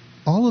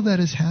 All of that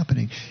is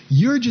happening.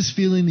 You're just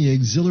feeling the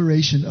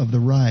exhilaration of the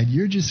ride.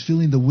 You're just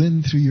feeling the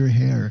wind through your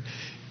hair.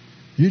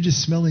 You're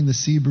just smelling the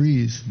sea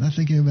breeze, not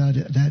thinking about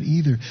that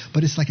either.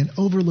 But it's like an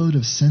overload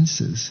of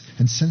senses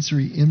and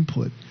sensory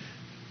input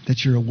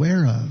that you're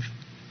aware of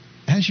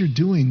as you're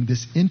doing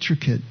this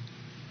intricate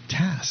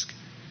task,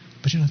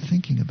 but you're not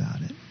thinking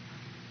about it.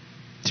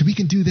 So we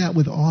can do that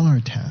with all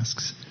our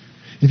tasks.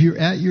 If you're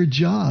at your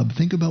job,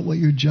 think about what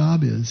your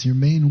job is, your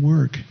main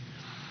work.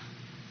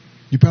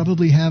 You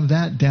probably have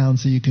that down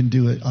so you can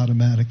do it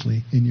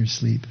automatically in your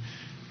sleep.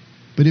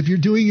 But if you're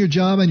doing your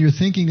job and you're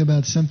thinking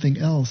about something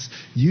else,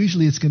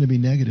 usually it's going to be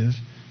negative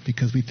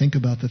because we think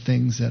about the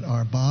things that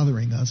are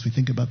bothering us. We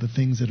think about the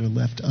things that are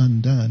left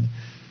undone.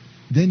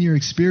 Then your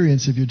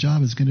experience of your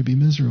job is going to be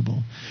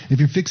miserable. If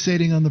you're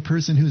fixating on the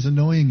person who's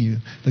annoying you,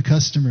 the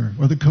customer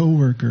or the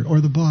coworker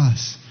or the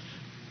boss,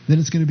 then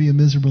it's going to be a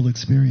miserable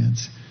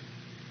experience.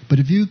 But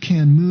if you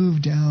can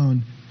move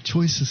down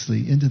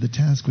choicelessly into the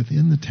task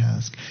within the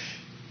task,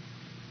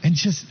 and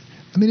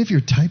if you're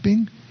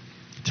typing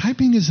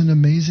is an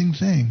amazing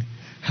thing.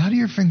 How do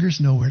your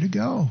fingers know where to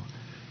go?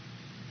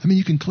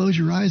 You can close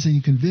your eyes and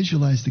you can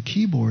visualize the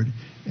keyboard,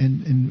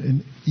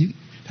 and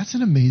that's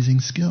an amazing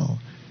skill.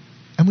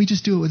 And we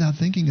just do it without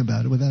thinking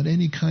about it, without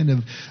any kind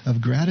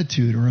of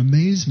gratitude or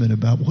amazement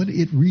about what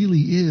it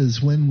really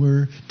is when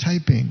we're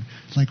typing.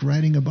 It's like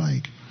riding a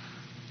bike.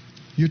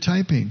 You're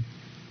typing.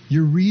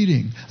 You're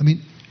reading.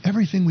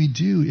 Everything we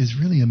do is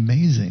really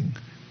amazing.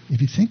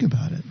 If you think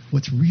about it,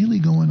 what's really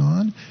going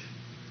on,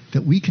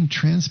 that we can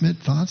transmit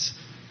thoughts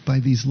by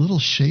these little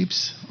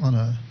shapes on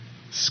a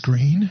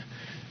screen,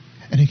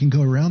 and it can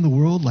go around the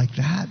world like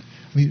that.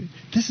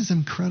 This is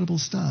incredible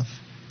stuff.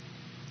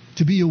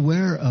 To be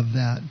aware of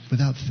that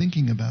without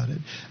thinking about it,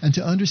 and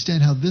to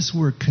understand how this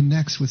work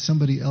connects with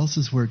somebody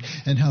else's work,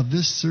 and how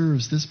this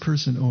serves this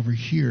person over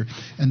here,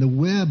 and the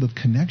web of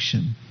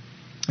connection,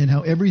 and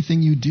how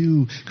everything you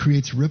do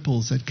creates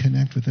ripples that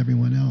connect with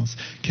everyone else.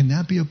 Can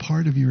that be a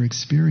part of your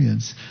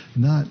experience,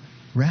 not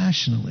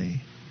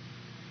rationally,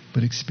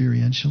 but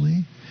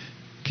experientially?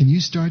 Can you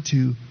start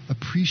to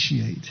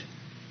appreciate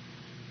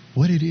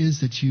what it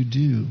is that you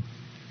do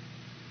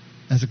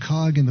as a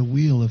cog in the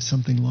wheel of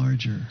something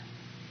larger?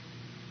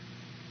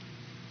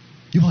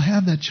 You will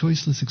have that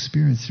choiceless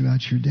experience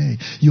throughout your day.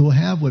 You will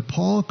have what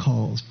Paul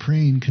calls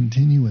praying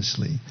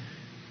continuously.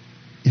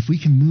 If we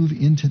can move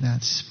into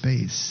that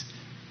space,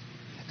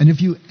 and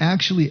if you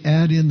actually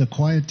add in the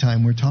quiet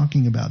time we're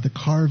talking about, the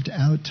carved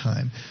out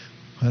time,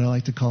 what I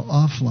like to call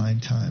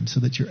offline time, so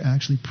that you're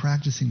actually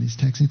practicing these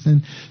techniques,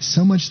 then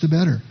so much the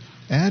better.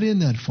 Add in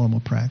that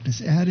formal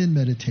practice, add in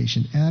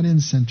meditation, add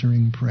in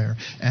centering prayer,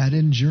 add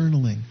in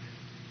journaling.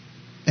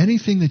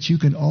 Anything that you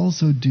can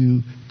also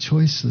do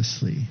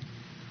choicelessly,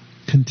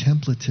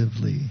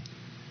 contemplatively,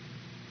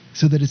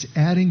 so that it's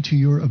adding to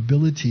your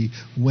ability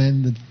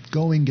when the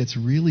going gets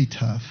really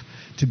tough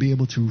to be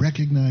able to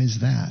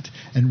recognize that,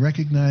 and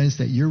recognize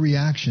that your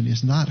reaction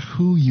is not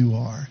who you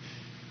are.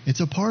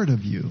 It's a part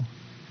of you.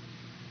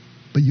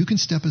 But you can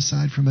step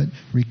aside from it,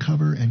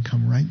 recover, and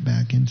come right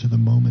back into the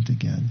moment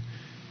again,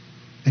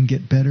 and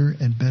get better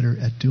and better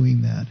at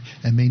doing that,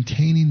 and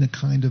maintaining the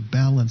kind of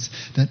balance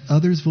that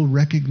others will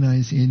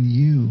recognize in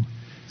you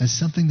as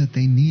something that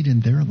they need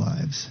in their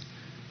lives.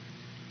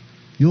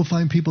 You'll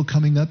find people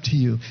coming up to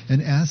you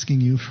and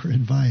asking you for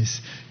advice,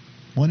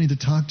 wanting to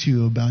talk to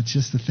you about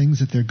just the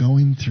things that they're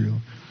going through.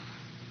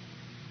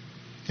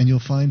 And you'll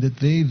find that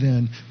they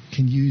then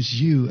can use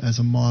you as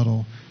a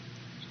model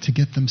to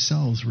get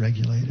themselves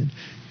regulated.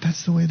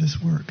 That's the way this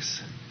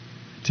works.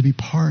 To be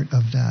part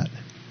of that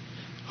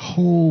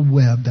whole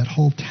web, that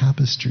whole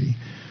tapestry,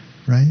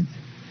 right?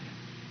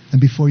 And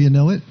before you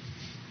know it,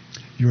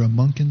 you're a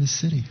monk in the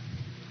city.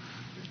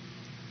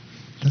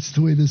 That's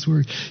the way this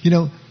works.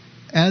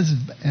 As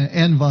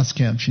Anne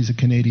Voskamp, she's a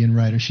Canadian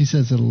writer, she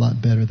says it a lot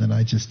better than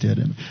I just did.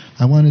 And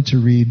I wanted to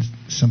read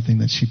something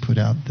that she put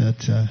out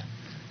that,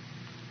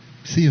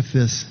 see if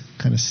this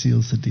kind of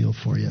seals the deal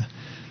for you.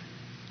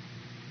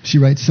 She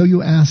writes, "So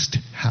you asked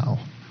how.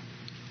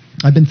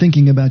 I've been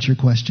thinking about your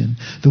question,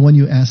 the one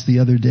you asked the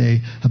other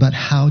day about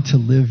how to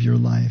live your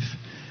life.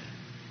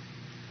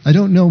 I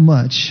don't know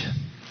much,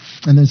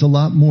 and there's a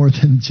lot more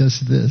than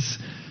just this,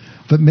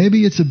 but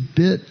maybe it's a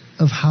bit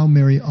of how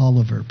Mary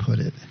Oliver put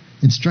it.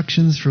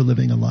 Instructions for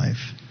living a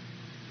life.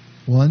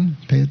 1,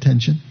 pay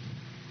attention.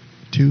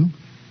 2,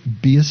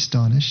 be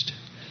astonished.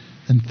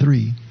 And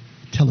 3,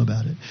 tell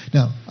about it."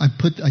 Now,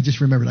 I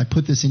just remembered, I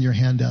put this in your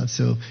handout,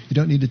 so you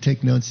don't need to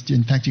take notes.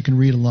 In fact, you can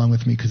read along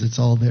with me because it's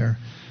all there.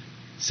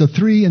 So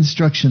 3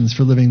 instructions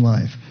for living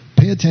life.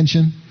 Pay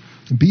attention,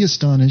 be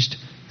astonished,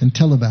 and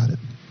tell about it.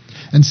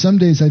 And some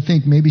days I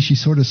think maybe she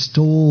sort of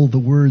stole the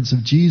words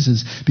of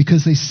Jesus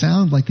because they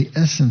sound like the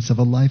essence of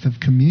a life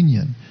of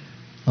communion,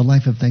 a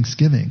life of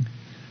thanksgiving,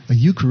 a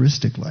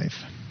Eucharistic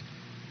life.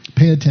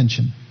 Pay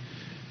attention.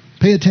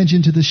 Pay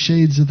attention to the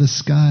shades of the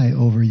sky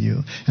over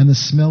you, and the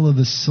smell of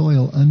the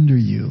soil under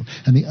you,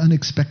 and the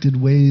unexpected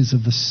ways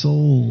of the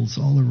souls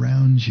all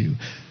around you.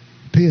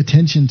 Pay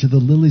attention to the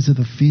lilies of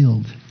the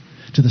field,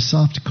 to the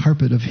soft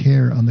carpet of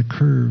hair on the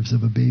curves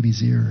of a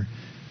baby's ear,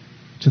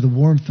 to the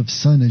warmth of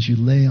sun as you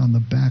lay on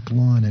the back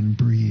lawn and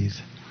breathe.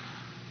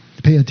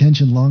 Pay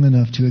attention long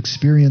enough to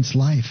experience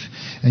life,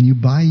 and you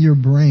buy your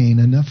brain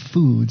enough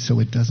food so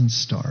it doesn't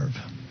starve.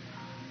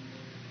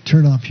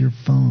 Turn off your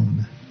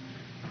phone.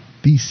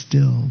 Be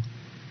still.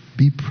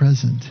 Be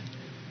present.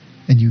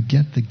 And you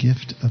get the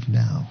gift of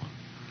now.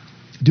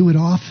 Do it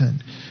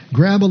often.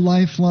 Grab a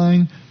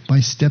lifeline by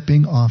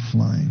stepping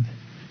offline.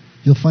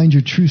 You'll find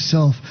your true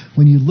self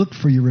when you look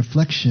for your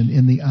reflection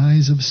in the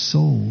eyes of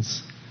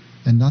souls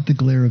and not the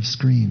glare of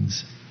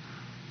screens.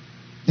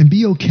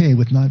 be okay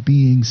with not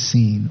being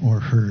seen or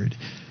heard.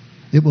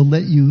 It will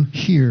let you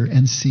hear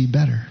and see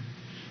better.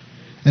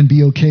 And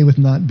be okay with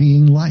not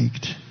being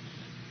liked.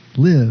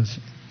 Life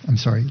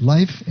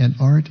and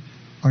art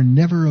are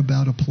never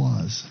about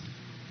applause.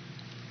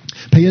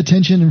 Pay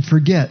attention and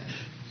forget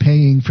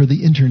paying for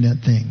the internet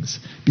things,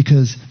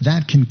 because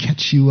that can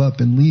catch you up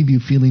and leave you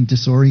feeling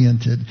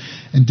disoriented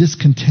and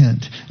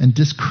discontent and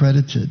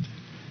discredited.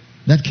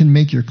 That can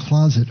make your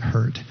closet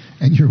hurt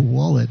and your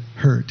wallet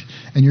hurt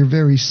and your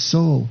very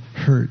soul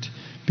hurt,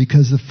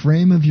 because the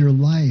frame of your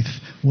life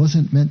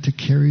wasn't meant to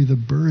carry the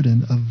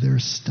burden of their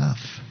stuff.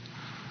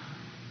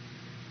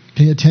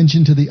 Pay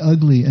attention to the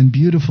ugly and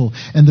beautiful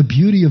and the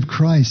beauty of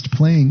Christ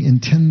playing in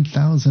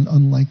 10,000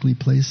 unlikely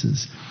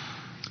places.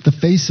 The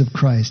face of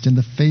Christ in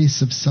the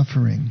face of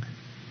suffering.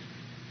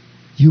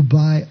 You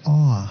buy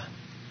awe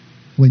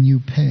when you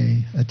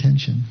pay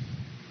attention.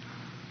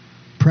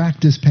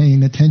 Practice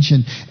paying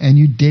attention, and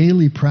you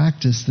daily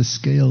practice the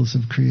scales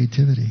of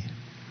creativity.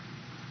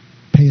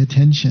 Pay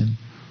attention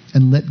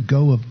and let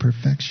go of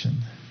perfection.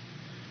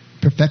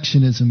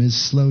 Perfectionism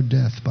is slow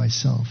death by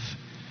self.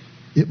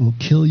 It will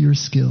kill your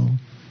skill,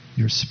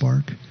 your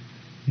spark,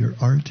 your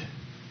art,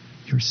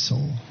 your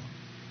soul.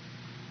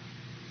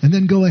 And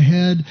then go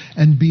ahead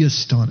and be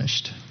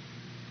astonished.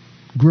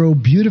 Grow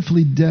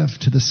beautifully deaf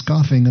to the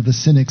scoffing of the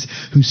cynics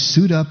who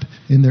suit up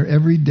in their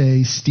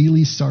everyday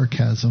steely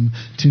sarcasm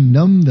to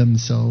numb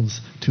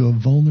themselves to a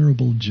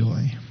vulnerable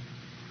joy.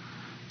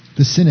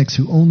 The cynics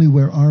who only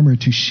wear armor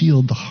to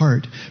shield the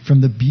heart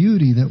from the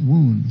beauty that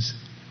wounds.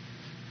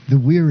 The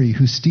weary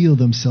who steel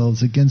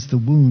themselves against the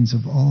wounds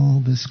of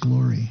all this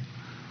glory.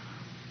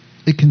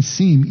 It can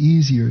seem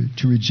easier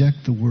to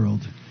reject the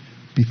world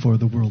before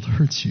the world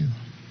hurts you.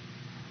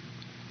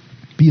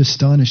 Be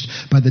astonished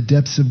by the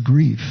depths of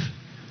grief,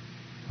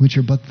 which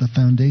are but the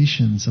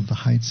foundations of the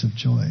heights of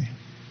joy.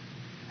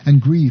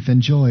 And grief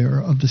and joy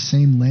are of the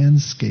same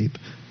landscape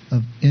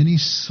of any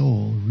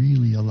soul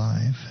really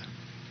alive.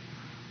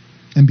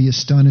 And be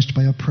astonished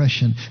by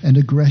oppression and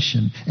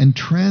aggression and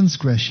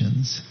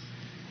transgressions.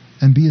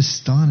 And be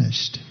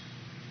astonished.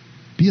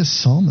 Be a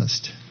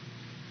psalmist.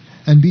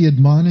 And be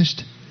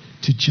admonished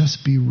to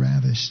just be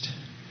ravished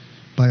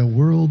by a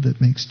world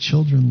that makes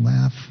children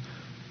laugh,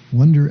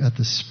 wonder at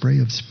the spray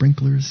of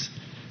sprinklers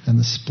and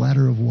the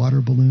splatter of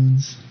water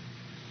balloons.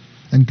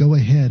 And go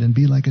ahead and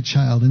be like a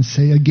child and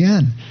say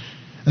again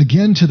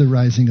to the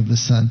rising of the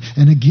sun,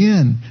 and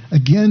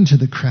again to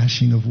the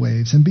crashing of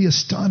waves, and be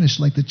astonished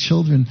like the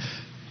children,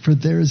 for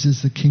theirs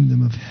is the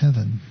kingdom of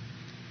heaven.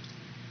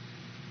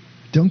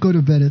 Don't go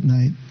to bed at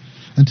night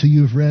until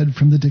you have read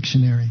from the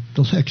dictionary,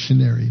 the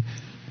lectionary,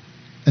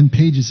 and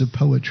pages of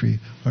poetry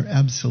are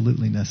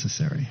absolutely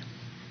necessary.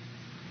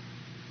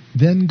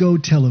 Then go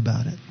tell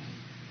about it.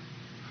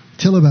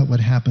 Tell about what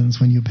happens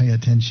when you pay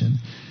attention,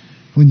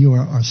 when you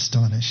are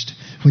astonished,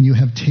 when you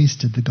have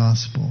tasted the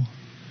gospel.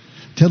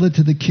 Tell it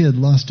to the kid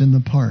lost in the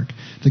park,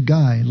 the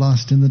guy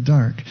lost in the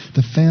dark,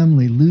 the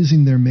family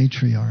losing their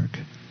matriarch,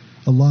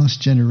 a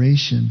lost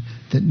generation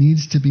that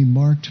needs to be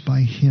marked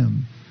by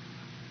him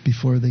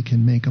before they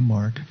can make a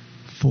mark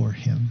for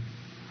him.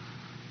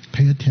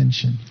 Pay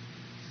attention.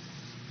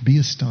 Be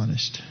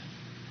astonished.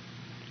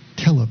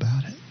 Tell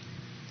about it.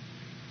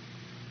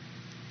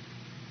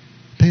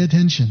 Pay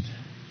attention,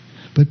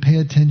 but pay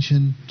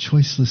attention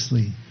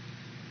choicelessly,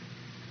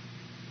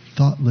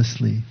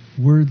 thoughtlessly,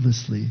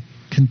 wordlessly,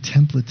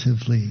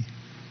 contemplatively.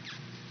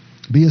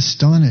 Be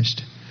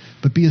astonished,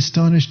 but be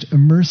astonished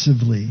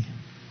immersively,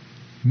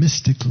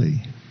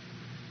 mystically,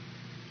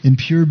 in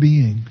pure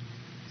being,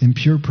 in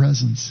pure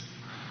presence.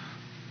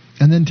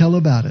 And then tell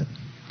about it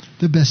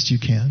the best you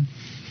can.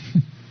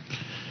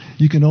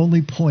 You can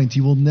only point.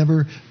 You will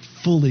never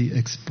fully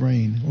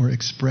explain or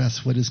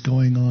express what is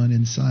going on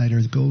inside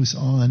or goes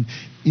on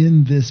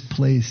in this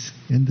place,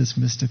 in this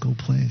mystical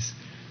place.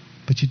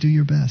 But you do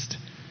your best.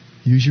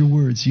 Use your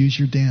words, use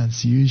your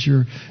dance, use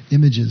your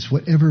images,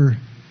 whatever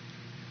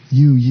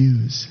you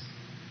use.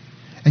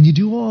 And you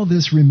do all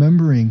this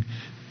remembering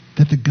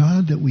that the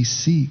God that we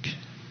seek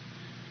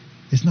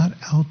is not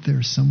out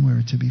there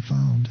somewhere to be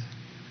found.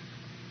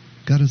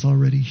 God is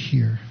already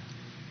here,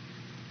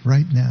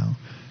 right now,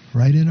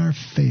 right in our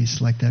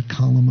face like that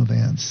column of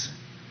ants,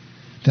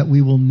 that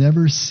we will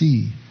never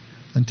see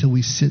until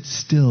we sit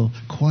still,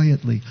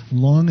 quietly,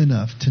 long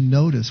enough to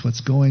notice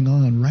what's going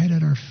on right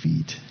at our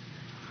feet.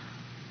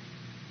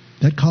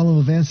 That column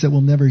of ants that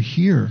we'll never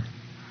hear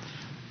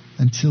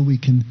until we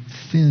can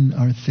thin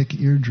our thick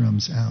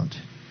eardrums out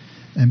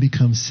and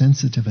become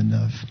sensitive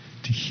enough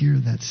to hear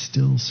that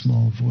still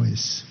small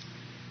voice.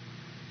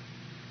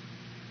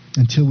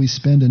 Until we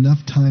spend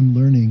enough time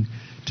learning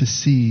to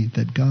see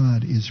that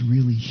God is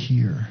really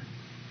here.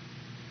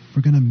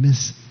 We're going to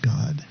miss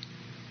God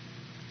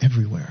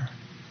everywhere.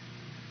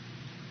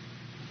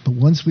 But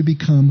once we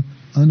become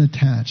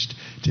unattached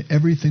to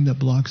everything that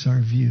blocks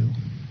our view,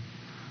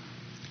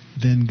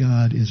 then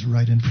God is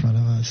right in front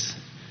of us.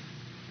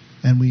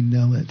 And we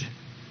know it.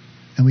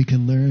 And we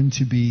can learn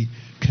to be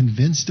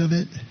convinced of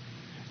it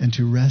and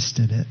to rest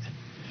in it.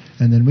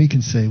 And then we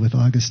can say with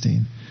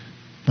Augustine,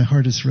 My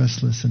heart is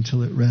restless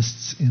until it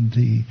rests in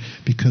thee,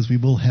 because we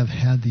will have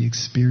had the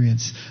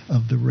experience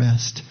of the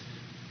rest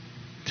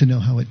to know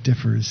how it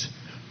differs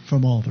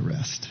from all the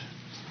rest.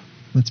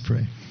 Let's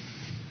pray.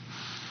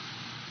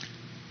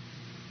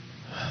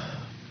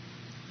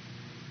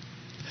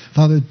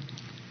 Father,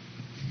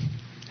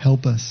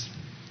 help us.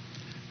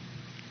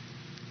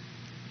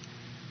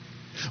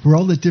 We're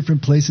all at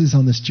different places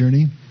on this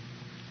journey.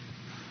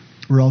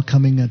 We're all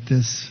coming at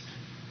this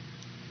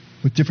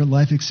with different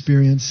life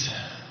experience,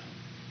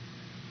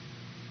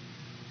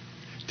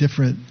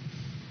 different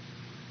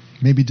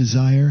maybe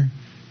desire,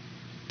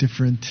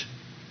 different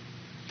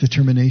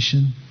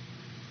determination.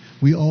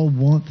 We all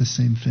want the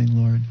same thing,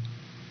 Lord.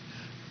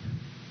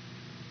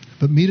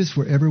 But meet us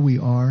wherever we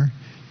are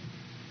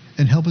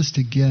and help us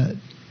to get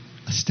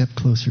a step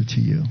closer to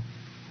you,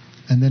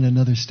 and then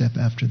another step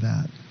after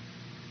that.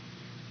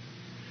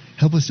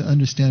 Help us to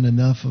understand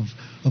enough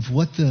of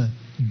what the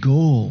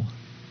goal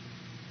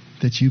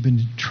that you've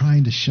been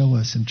trying to show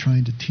us and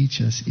trying to teach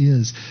us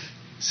is,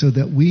 so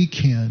that we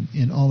can,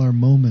 in all our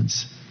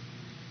moments,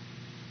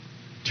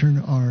 turn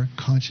our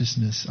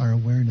consciousness, our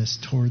awareness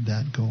toward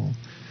that goal,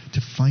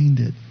 to find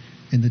it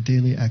in the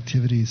daily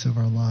activities of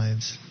our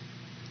lives.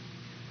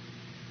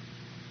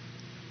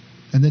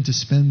 And then to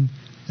spend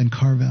and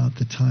carve out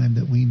the time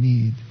that we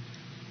need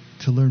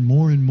to learn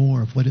more and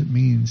more of what it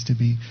means to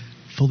be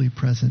fully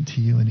present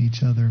to you and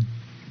each other.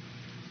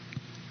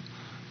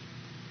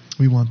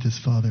 We want this,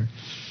 Father.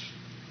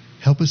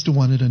 Help us to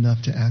want it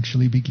enough to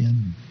actually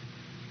begin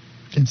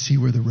and see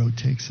where the road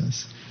takes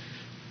us.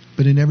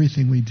 But in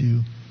everything we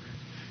do,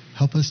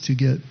 help us to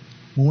get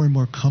more and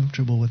more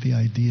comfortable with the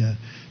idea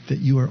that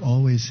you are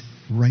always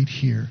right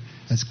here,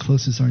 as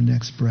close as our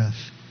next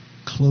breath,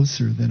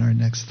 closer than our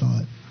next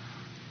thought.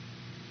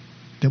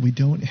 That we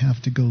don't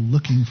have to go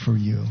looking for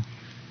you.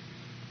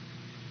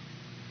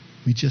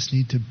 We just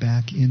need to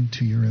back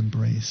into your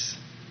embrace.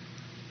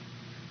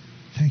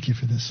 Thank you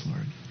for this,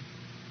 Lord.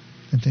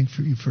 And thank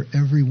you for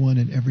everyone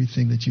and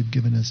everything that you've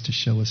given us to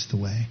show us the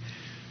way.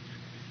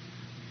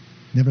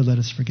 Never let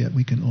us forget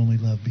we can only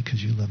love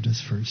because you loved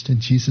us first. In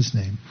Jesus'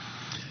 name,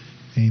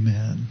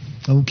 amen.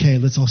 Okay,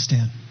 let's all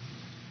stand.